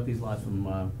bought these lots from,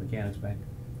 Mechanics Bank.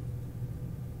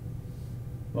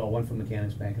 Well, one from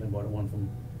Mechanics Bank, and I bought one from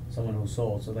someone who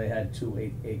sold, so they had 2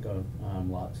 8-acre,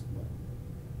 lots, but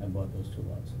I bought those 2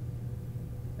 lots.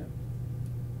 Yeah.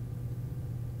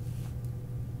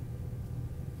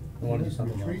 I wanted to do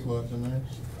something else. Retreat lots are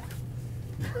nice.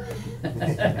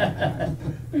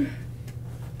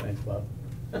 Thanks, Bob.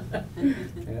 Yeah,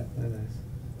 they're nice.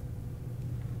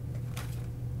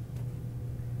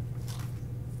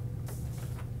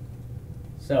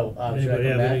 So, should I Anybody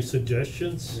come have any back?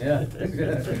 suggestions? Yeah,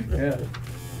 yeah.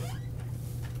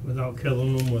 Without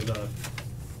killing them with a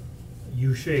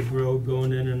U-shaped road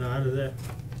going in and out of there?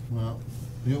 Well,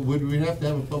 You know, would we have to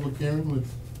have a public hearing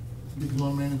with people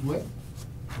on Managed Way?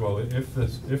 Well,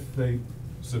 if they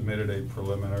submitted a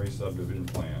preliminary subdivision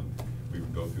plan, we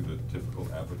would go through the typical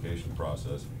application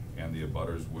process, and the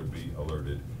abutters would be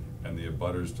alerted, and the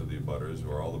abutters to the abutters,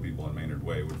 or all the people on Maynard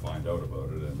Way would find out about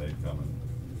it, and they'd come and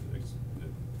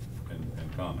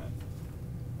comment.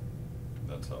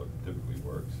 That's how it typically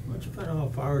works. What's about how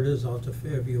far it is out to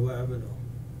Fairview Avenue?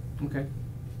 Okay.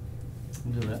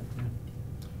 We'll do that, yeah.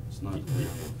 It's not,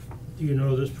 Do you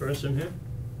know this person here?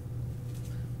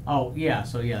 Oh, yeah,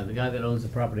 so yeah, the guy that owns the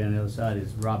property on the other side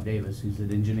is Rob Davis, he's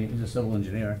an engineer, he's a civil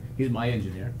engineer, he's my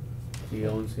engineer. He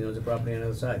owns the property on the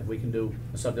other side, we can do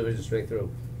a subdivision straight through,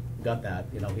 got that,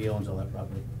 you know, he owns all that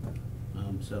property.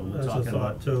 So we're That's a talking about.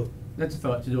 thought too. That's a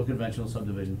thought, to do a conventional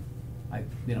subdivision. I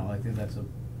think that's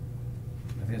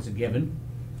a given,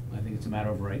 I think it's a matter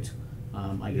of right,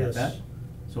 I get Yes. that.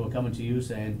 So we're coming to you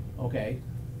saying, okay,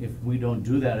 if we don't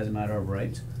do that as a matter of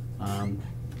right,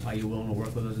 are you willing to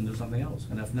work with us and do something else?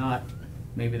 And if not,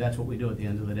 maybe that's what we do at the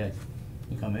end of the day.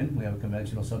 We come in, we have a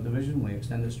conventional subdivision, we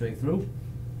extend it straight through,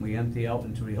 we empty out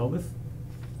into Rehoboth,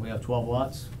 we have 12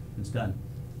 lots, it's done.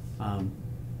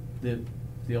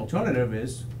 The alternative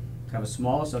is to have a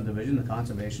smaller subdivision, the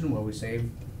conservation, where we save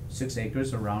 6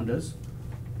 acres around us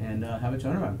and have a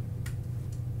turnaround.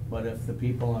 But if the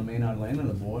people on Maynard Lane and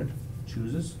the board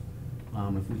chooses,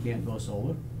 if we can't go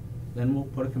solar, then we'll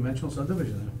put a conventional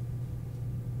subdivision there.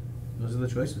 Those are the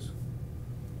choices.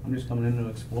 I'm just coming in to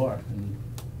explore, and,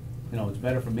 you know, it's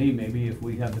better for me maybe if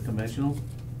we have the conventional.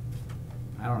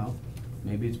 I don't know,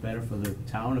 maybe it's better for the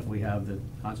town if we have the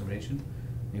conservation.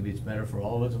 Maybe it's better for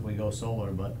all of us if we go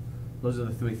solar, but those are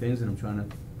the 3 things that I'm trying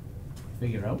to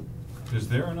figure out. Is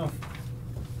there enough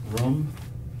room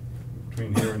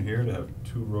between here and here to have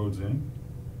 2 roads in?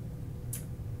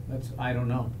 I don't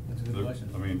know, that's a good The- question.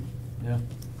 I mean, Yeah,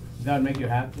 that would make you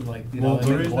happy, like, you know. well,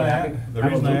 the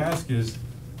reason I ask is.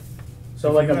 So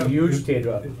if like you a have- huge if-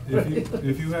 teardrop.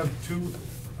 If you have 2,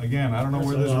 again, I don't know That's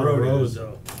where a this lot of road road, is,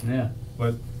 though. Yeah,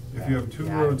 but if you have 2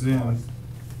 Yeah, roads in,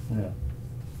 yeah.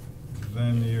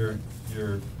 then you're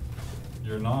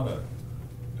not a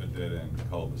dead-end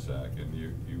cul-de-sac, and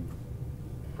you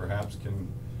perhaps can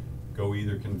go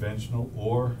either conventional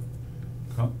or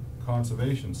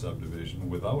conservation subdivision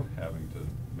without having to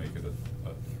make it a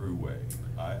throughway.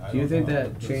 I Do you don't think know.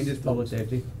 that changes public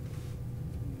safety?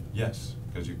 Yes,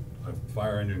 because a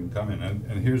fire engine can come in,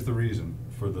 and here's the reason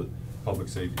for the public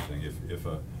safety thing. If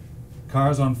a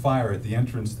car's on fire at the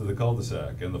entrance to the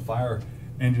cul-de-sac, and the fire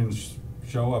engines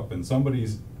show up, and somebody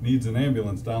needs an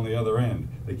ambulance down the other end,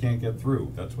 they can't get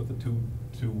through. That's what the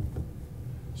two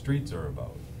streets are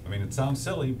about. I mean, it sounds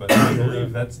silly, but I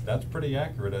believe that's pretty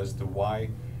accurate as to why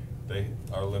they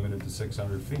are limited to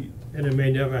 600 feet. And it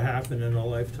may never happen in a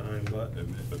lifetime, but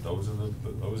But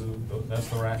that's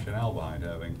the rationale behind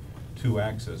having 2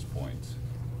 access points,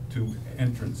 2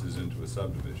 entrances into a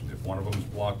subdivision. If one of them is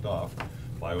blocked off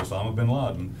by Osama bin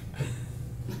Laden,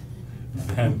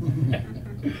 then.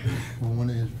 Or one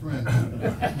of his friends.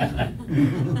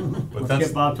 But Let's that's-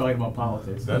 get Bob talking about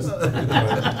politics. That's,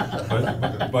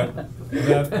 but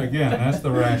that, again, that's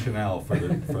the rationale for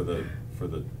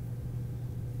the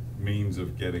means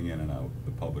of getting in and out,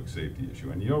 the public safety issue.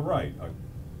 And you're right,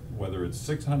 whether it's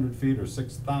 600 feet or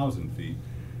 6,000 feet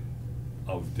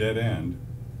of dead end,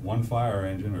 1 fire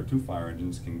engine or 2 fire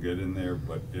engines can get in there,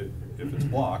 but if it's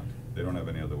blocked, they don't have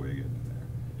any other way to get in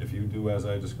there. If you do as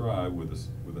I described with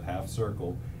a half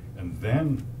circle and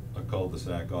then a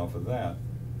cul-de-sac off of that,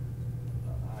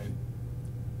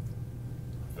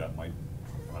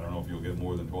 I don't know if you'll get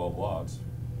more than 12 lots.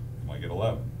 You might get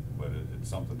 11, but it's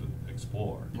something to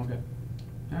explore. Okay,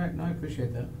 all right, no, I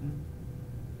appreciate that.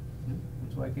 Yeah,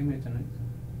 that's why I came here tonight.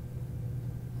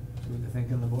 See what the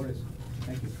thinking of the board is.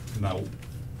 Thank you. Now,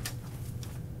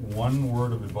 one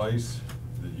word of advice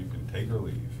that you can take or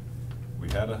leave. We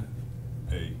had a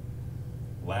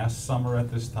last summer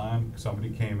at this time, somebody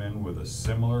came in with a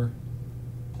similar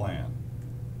plan.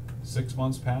 6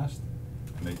 months passed,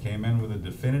 and they came in with a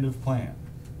definitive plan.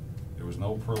 There was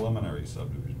no preliminary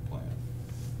subdivision plan.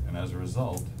 And as a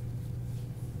result,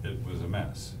 it was a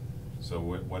mess. So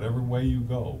whatever way you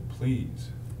go, please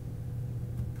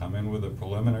come in with a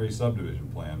preliminary subdivision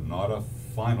plan, not a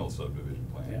final subdivision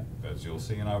plan. Yeah. As you'll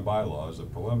see in our bylaws, a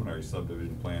preliminary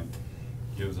subdivision plan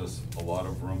gives us a lot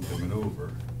of room to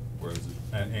maneuver, whereas,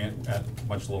 and at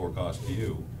much lower cost to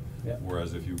you. Yeah.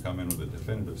 Whereas if you come in with a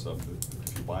definitive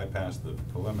if you bypass the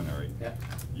preliminary, Yeah.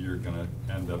 you're gonna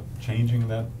end up changing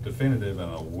that definitive in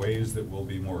a ways that will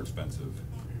be more expensive.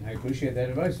 I appreciate that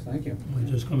advice, thank you.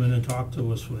 just come in and talk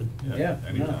to us with Yeah,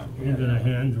 Anytime. even a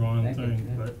hand-drawn Thank you, thing,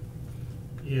 yeah. but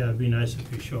Yeah, it'd be nice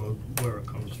if you showed where it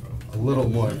comes from. A little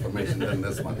more information than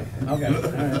this one. Okay,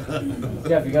 alright.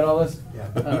 Jeff, you got all this? Yeah.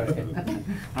 Alright.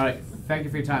 Alright, thank you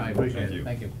for your time, I appreciate it,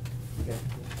 Thank you. thank you. Okay.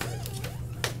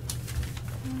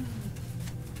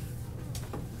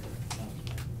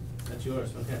 That's yours,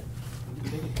 okay.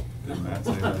 Did Matt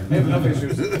say that? I have enough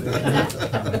issues.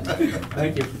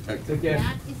 Thank you. Take care.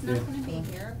 Matt is not gonna be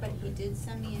here, but he did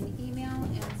send me an email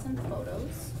and some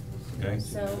photos, Okay.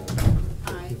 so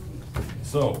I,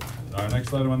 So, our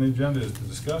next item on the agenda is to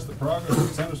discuss the progress of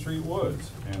Center Street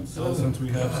Woods. And so, since we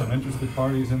have some interested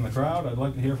parties in the crowd, I'd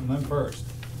like to hear from them first.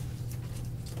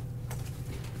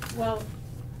 Well,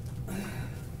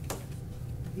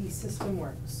 the system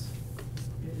works.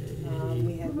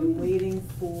 We have been waiting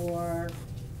for,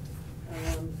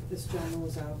 this gentleman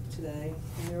was out today,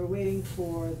 and we were waiting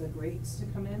for the grates to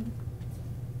come in.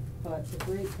 But the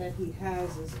grate that he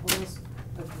has is almost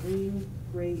a green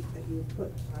grate that you would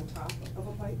put on top of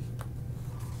a pipe,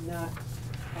 not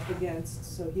up against,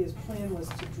 so his plan was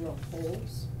to drill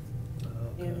holes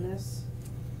in this.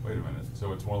 Wait a minute,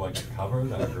 so it's more like a cover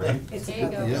than a grate? It's There you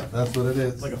go. Yeah, that's what it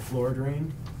is. Like a floor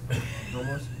drain,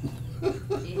 almost?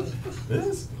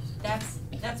 This?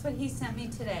 that's what he sent me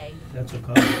today. That's a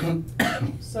cover.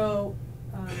 So,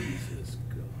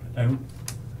 And,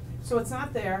 so it's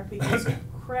not there because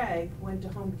Craig went to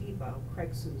Home Depot, Craig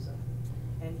Souza,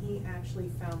 and he actually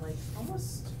found like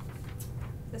almost,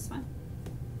 This one?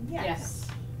 yes.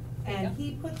 There you And go.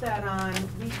 he put that on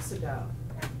weeks ago,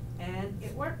 and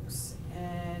it works,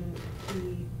 and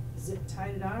he zip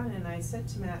tied it on, and I said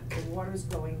to Matt, the water's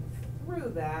going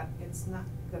through that, it's not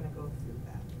gonna go through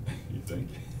that. you think?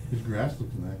 His grass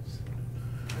looks nice.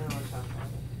 I don't wanna talk about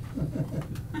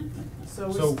it.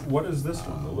 So So it's, what is this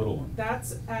one, the little one?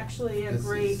 that's actually a This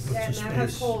great, is- and It's a that has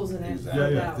space. holes in it. Exactly. Yeah,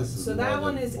 yeah. that one. This is So that more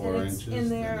one than is, 4 and it's inches, in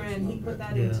there, then it's and he not put good.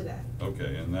 that in Yeah. today.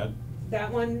 Okay, and that,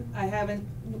 That one, I haven't,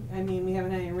 I mean, we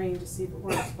haven't had any rain to see if it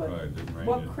works, but Right, didn't rain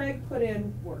what yet. Craig put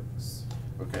in works.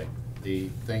 Okay, the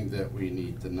thing that we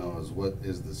need to know is what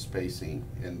is the spacing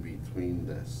in between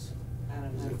this? I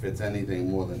don't know. If it's anything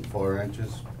more than 4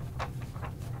 inches,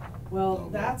 Well, No.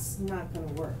 that's not gonna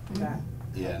work, that,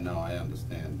 yeah, no, I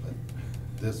understand, but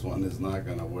this one is not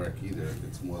gonna work either if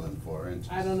it's more than 4 inches.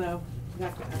 I don't know, you'll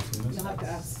have to ask, you'll have to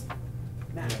ask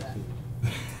Matt that.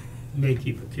 May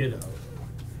keep a kid out.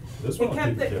 this It one will kept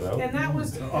keep the kid out. And that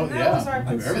was, Oh, and that yeah, was our leave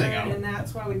everything concern, out. and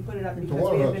that's why we put it up, Take the because we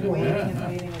water have out been too, waiting yeah. and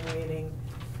waiting and waiting.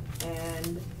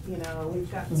 And, you know,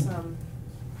 we've got some,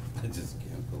 I just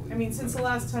can't believe. I mean, since the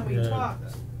last time we Yeah.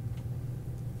 talked,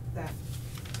 that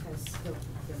has still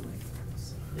been like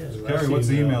this. Yes, Carrie, what's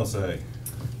the email say?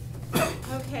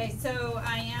 Okay, so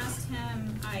I asked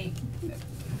him,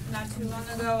 not too long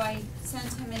ago, I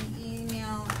sent him an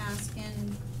email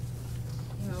asking,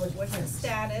 you know, what's the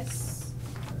status?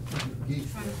 Trying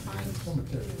to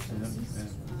find.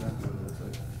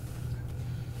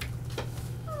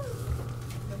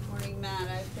 Good morning, Matt,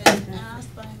 I've been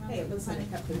asked by a Hey, member listen, I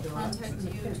kept the to door. contact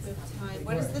you to time,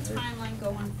 what is the timeline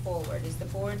going forward? Is the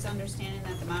board's understanding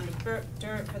that the amount of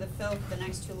dirt for the fill for the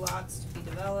next 2 lots to be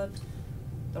developed?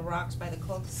 The rocks by the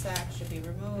cul-de-sac should be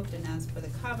removed, and as for the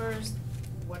covers,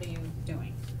 what are you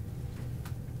doing?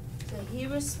 So he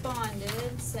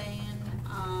responded saying,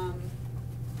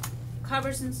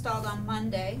 covers installed on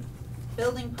Monday.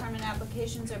 Building permit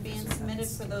applications are being submitted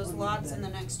for those lots in the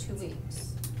next 2 weeks.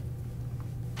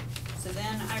 So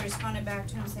then I responded back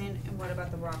to him saying, and what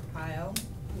about the rock pile?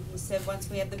 And he said, once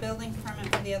we have the building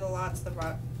permit for the other lots, the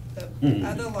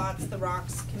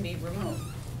rocks can be removed.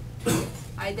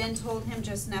 I then told him,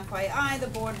 just an FYI, the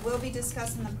board will be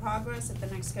discussing the progress at the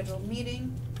next scheduled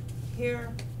meeting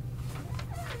here.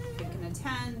 You can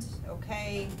attend,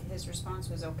 okay. His response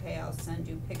was, okay, I'll send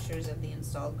you pictures of the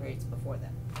installed grates before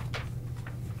then.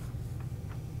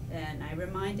 Then I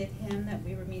reminded him that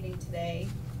we were meeting today,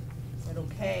 said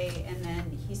okay, and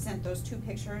then he sent those 2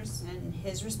 pictures, and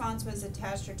his response was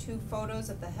attached are 2 photos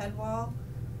of the head wall.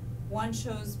 One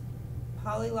shows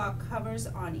polylock covers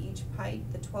on each pipe.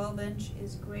 The 12-inch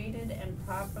is graded and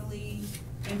probably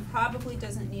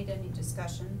doesn't need any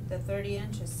discussion. The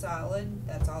 30-inch is solid,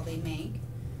 that's all they make.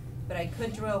 But I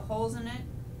could drill holes in it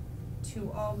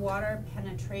to all water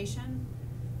penetration.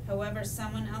 However,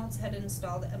 someone else had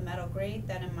installed a metal grate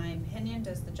that in my opinion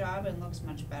does the job and looks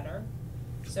much better.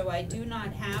 So I do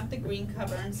not have the green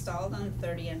cover installed on the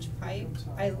 30-inch pipe.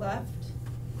 I left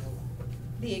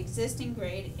the existing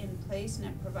grate in place and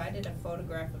it provided a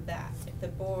photograph of that. If the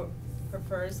board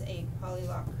prefers a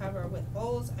polylock cover with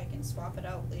holes, I can swap it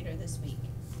out later this week.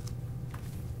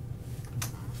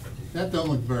 That don't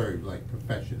look very, like,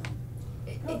 professional.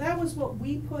 No, that was what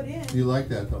we put in. You like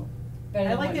that, though? Better I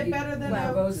than like what it you- better than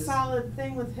well, a roses. solid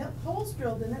thing with holes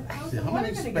drilled in it. How's See, the how water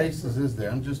many gonna get spaces through? is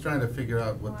there? I'm just trying to figure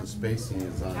out what the spacing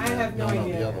is on I that, have no not on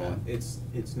idea. the other one.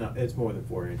 It's not, it's more than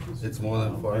 4 inches. It's more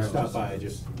than 4 I stopped inches. by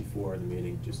just before the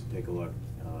meeting, just to take a look.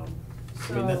 I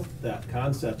So- mean, that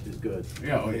concept is good.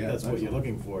 Yeah, oh, I think yeah, that's what you're excellent.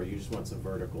 looking for, you just want some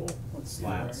vertical Well, it's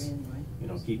slats. smaller anyway. You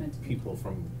know, It's keep meant to be. people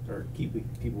from, or keep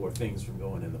people or things from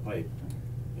going in the pipe,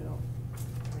 you know.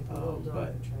 Like a little dog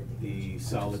But tried to the get-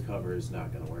 solid cover is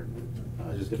not gonna work.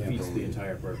 I It just can't defeats the believe-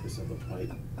 entire purpose of the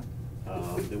pipe.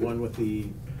 The one with the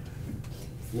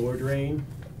floor drain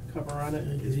cover on it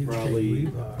is probably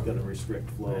gonna restrict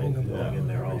flow going in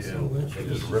there also. They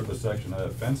just rip a section of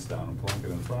that fence down and plunk it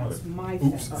in front of it. That's my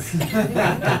Oops. fence.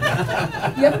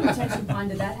 The other retention pond,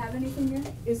 did that have anything in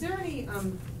it? Is there any,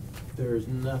 There's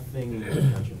nothing in the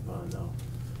retention pond,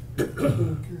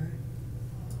 no.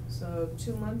 so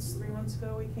 2 months, 3 months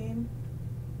ago we came?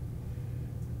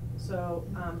 So,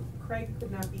 Craig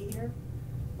could not be here,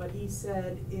 but he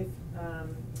said if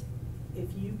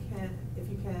you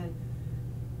can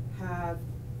have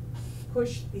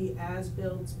pushed the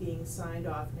as-bills being signed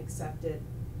off and accepted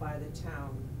by the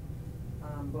town,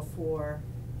 before,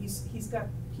 he's got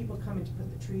people coming to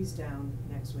put the trees down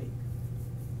next week.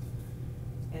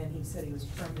 And he said he was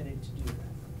permitted to do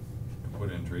that.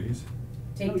 Put in trees?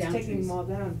 Take No, he's down taking trees. them all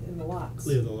down in the lots.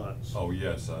 Clear the lots. Oh,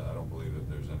 yes, I don't believe that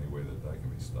there's any way that that can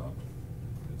be stopped.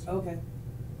 It's- Okay.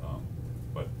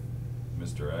 But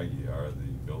Mr. Aguirre,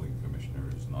 the building commissioner,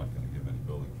 is not gonna give any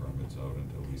building permits out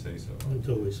until we say so.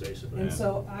 Until we say so. And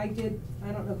so I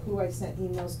don't know who I sent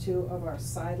emails to of our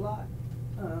side lot,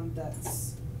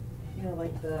 that's, you know,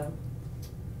 like the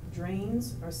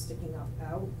drains are sticking up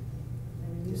out,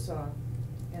 I mean, you saw.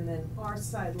 And then our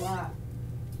side lot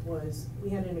was, we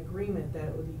had an agreement that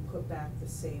it would be put back the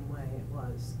same way it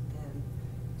was. And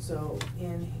so,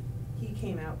 he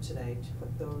came out today to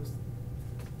put those,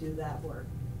 do that work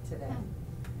today.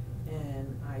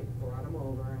 And I brought him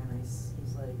over and he's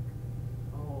like,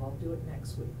 oh, I'll do it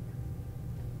next week.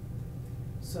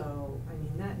 So, I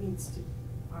mean, that needs to,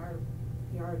 our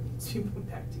yard needs to be put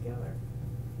back together.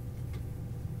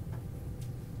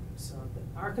 So,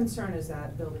 our concern is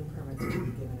that building permits will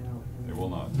be given out. and- They will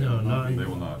not. No, not- They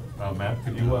will not. Matt,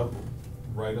 could you,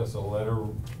 write us a letter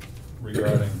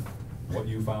regarding what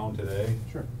you found today?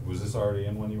 Sure. Was this already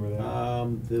in when you were there?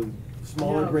 The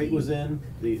smaller No, grate he- was in,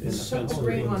 the the fence.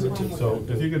 grate one home was So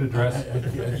if you could address I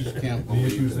just can't the believe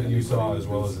issues that you anybody saw would as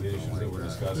well do as the issues something that we're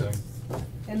like that. discussing.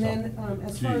 And then,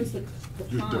 as far as the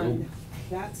you pond, don't.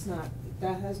 that's not,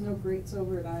 that has no grates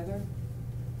over it either?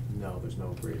 No, there's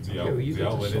no grates. The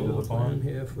outlet into the pond?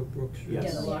 here for Brook Street?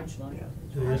 Yes. Yeah, the large lot.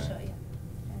 Yeah. I'll show you.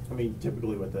 I mean,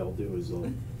 typically what they'll do is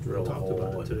they'll drill a Talked hole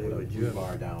about it and today put a with Jim.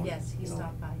 rebar down, Yes, he you know,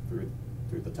 stopped by. through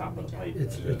the top of the pipe.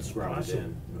 It's- and it's ground it possible. in,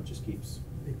 you know, it just keeps,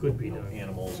 It could be you know, done.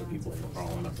 animals or people from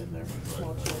crawling up in there.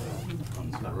 Small children.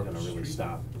 It's not gonna really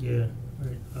stop Yeah,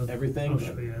 right. I'll- everything, I'll but,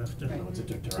 show you after. you know, it's a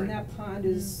deterrent. And that pond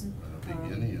is,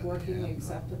 Beginning of the working hand.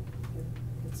 acceptable,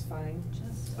 it's fine?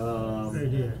 Right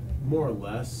here. More or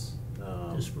less,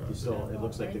 This you property. still, it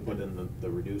looks like they put in the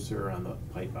reducer on the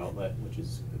pipe outlet, which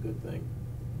is a good thing.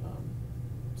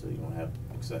 So you don't have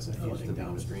excessive flooding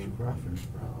downstream.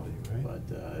 But,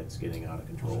 it's getting out of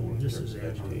control in This terms is of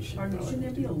Angela's. vegetation. Pardon, probably shouldn't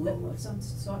there be a due to lip outlet. of some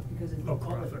sort, because Oh, the culvert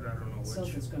Crawford, I don't know itself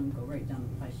which. is gonna go right down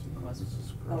the pipe across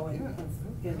Oh, in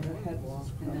the head wall.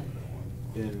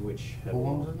 and then In which head Who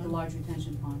wall? owns it? the large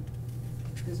retention pond.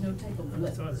 There's no type of I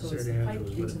lip, thought it so said it's the pipe Angela's,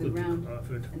 but into it the could be ground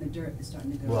Crawford. and the dirt is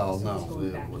starting to go, Well, so it's no, going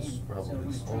it back in. was So probably when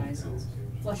it sold dries, to- it's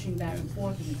flushing back and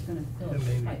forth and it's gonna fill Yeah, the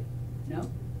maybe. pipe. No?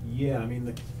 Yeah, I mean,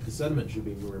 the sediment should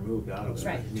be removed out of it.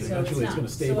 Right, I mean, so it's eventually not, gonna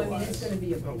so I mean, stabilize. it's gonna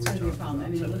be a, Oh, it's we gonna be a talked problem, I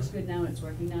about mean, it looks sediment. good now, it's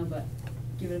working now, but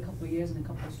give it a couple of years and a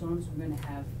couple of storms, we're gonna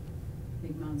have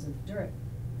big mounds of dirt.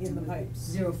 In the with pipes.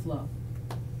 Zero flow.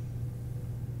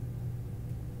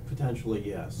 Potentially,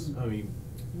 yes. I mean,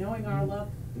 Knowing our luck,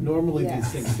 normally these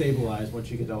yes. things stabilize, once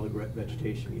you get all the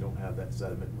vegetation, you don't have that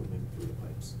sediment moving through the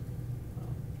pipes.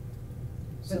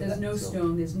 So But there's that- no so-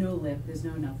 stone, there's no lip, there's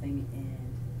no nothing, and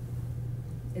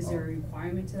is there a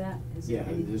requirement to that? Is there Yeah,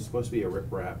 any- there's supposed to be a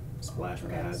riprap splash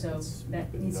Okay, pad, so it's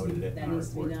that been needs to be- noted it that in our needs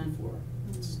to be reports done. before,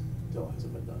 it still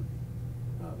hasn't been done.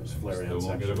 There's And you flare down still won't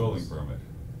sections. get a building permit.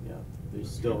 Yeah, there's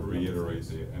still.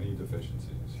 Reiterate any deficiencies.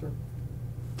 Sure.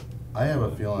 I have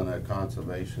a feeling that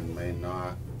conservation may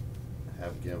not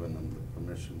have given them the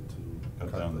permission to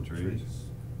Cut down the trees?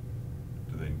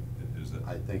 Do they, is that?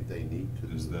 I think they need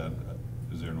to. Is do that,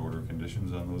 is there an order of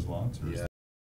conditions on those lots, or is Yeah.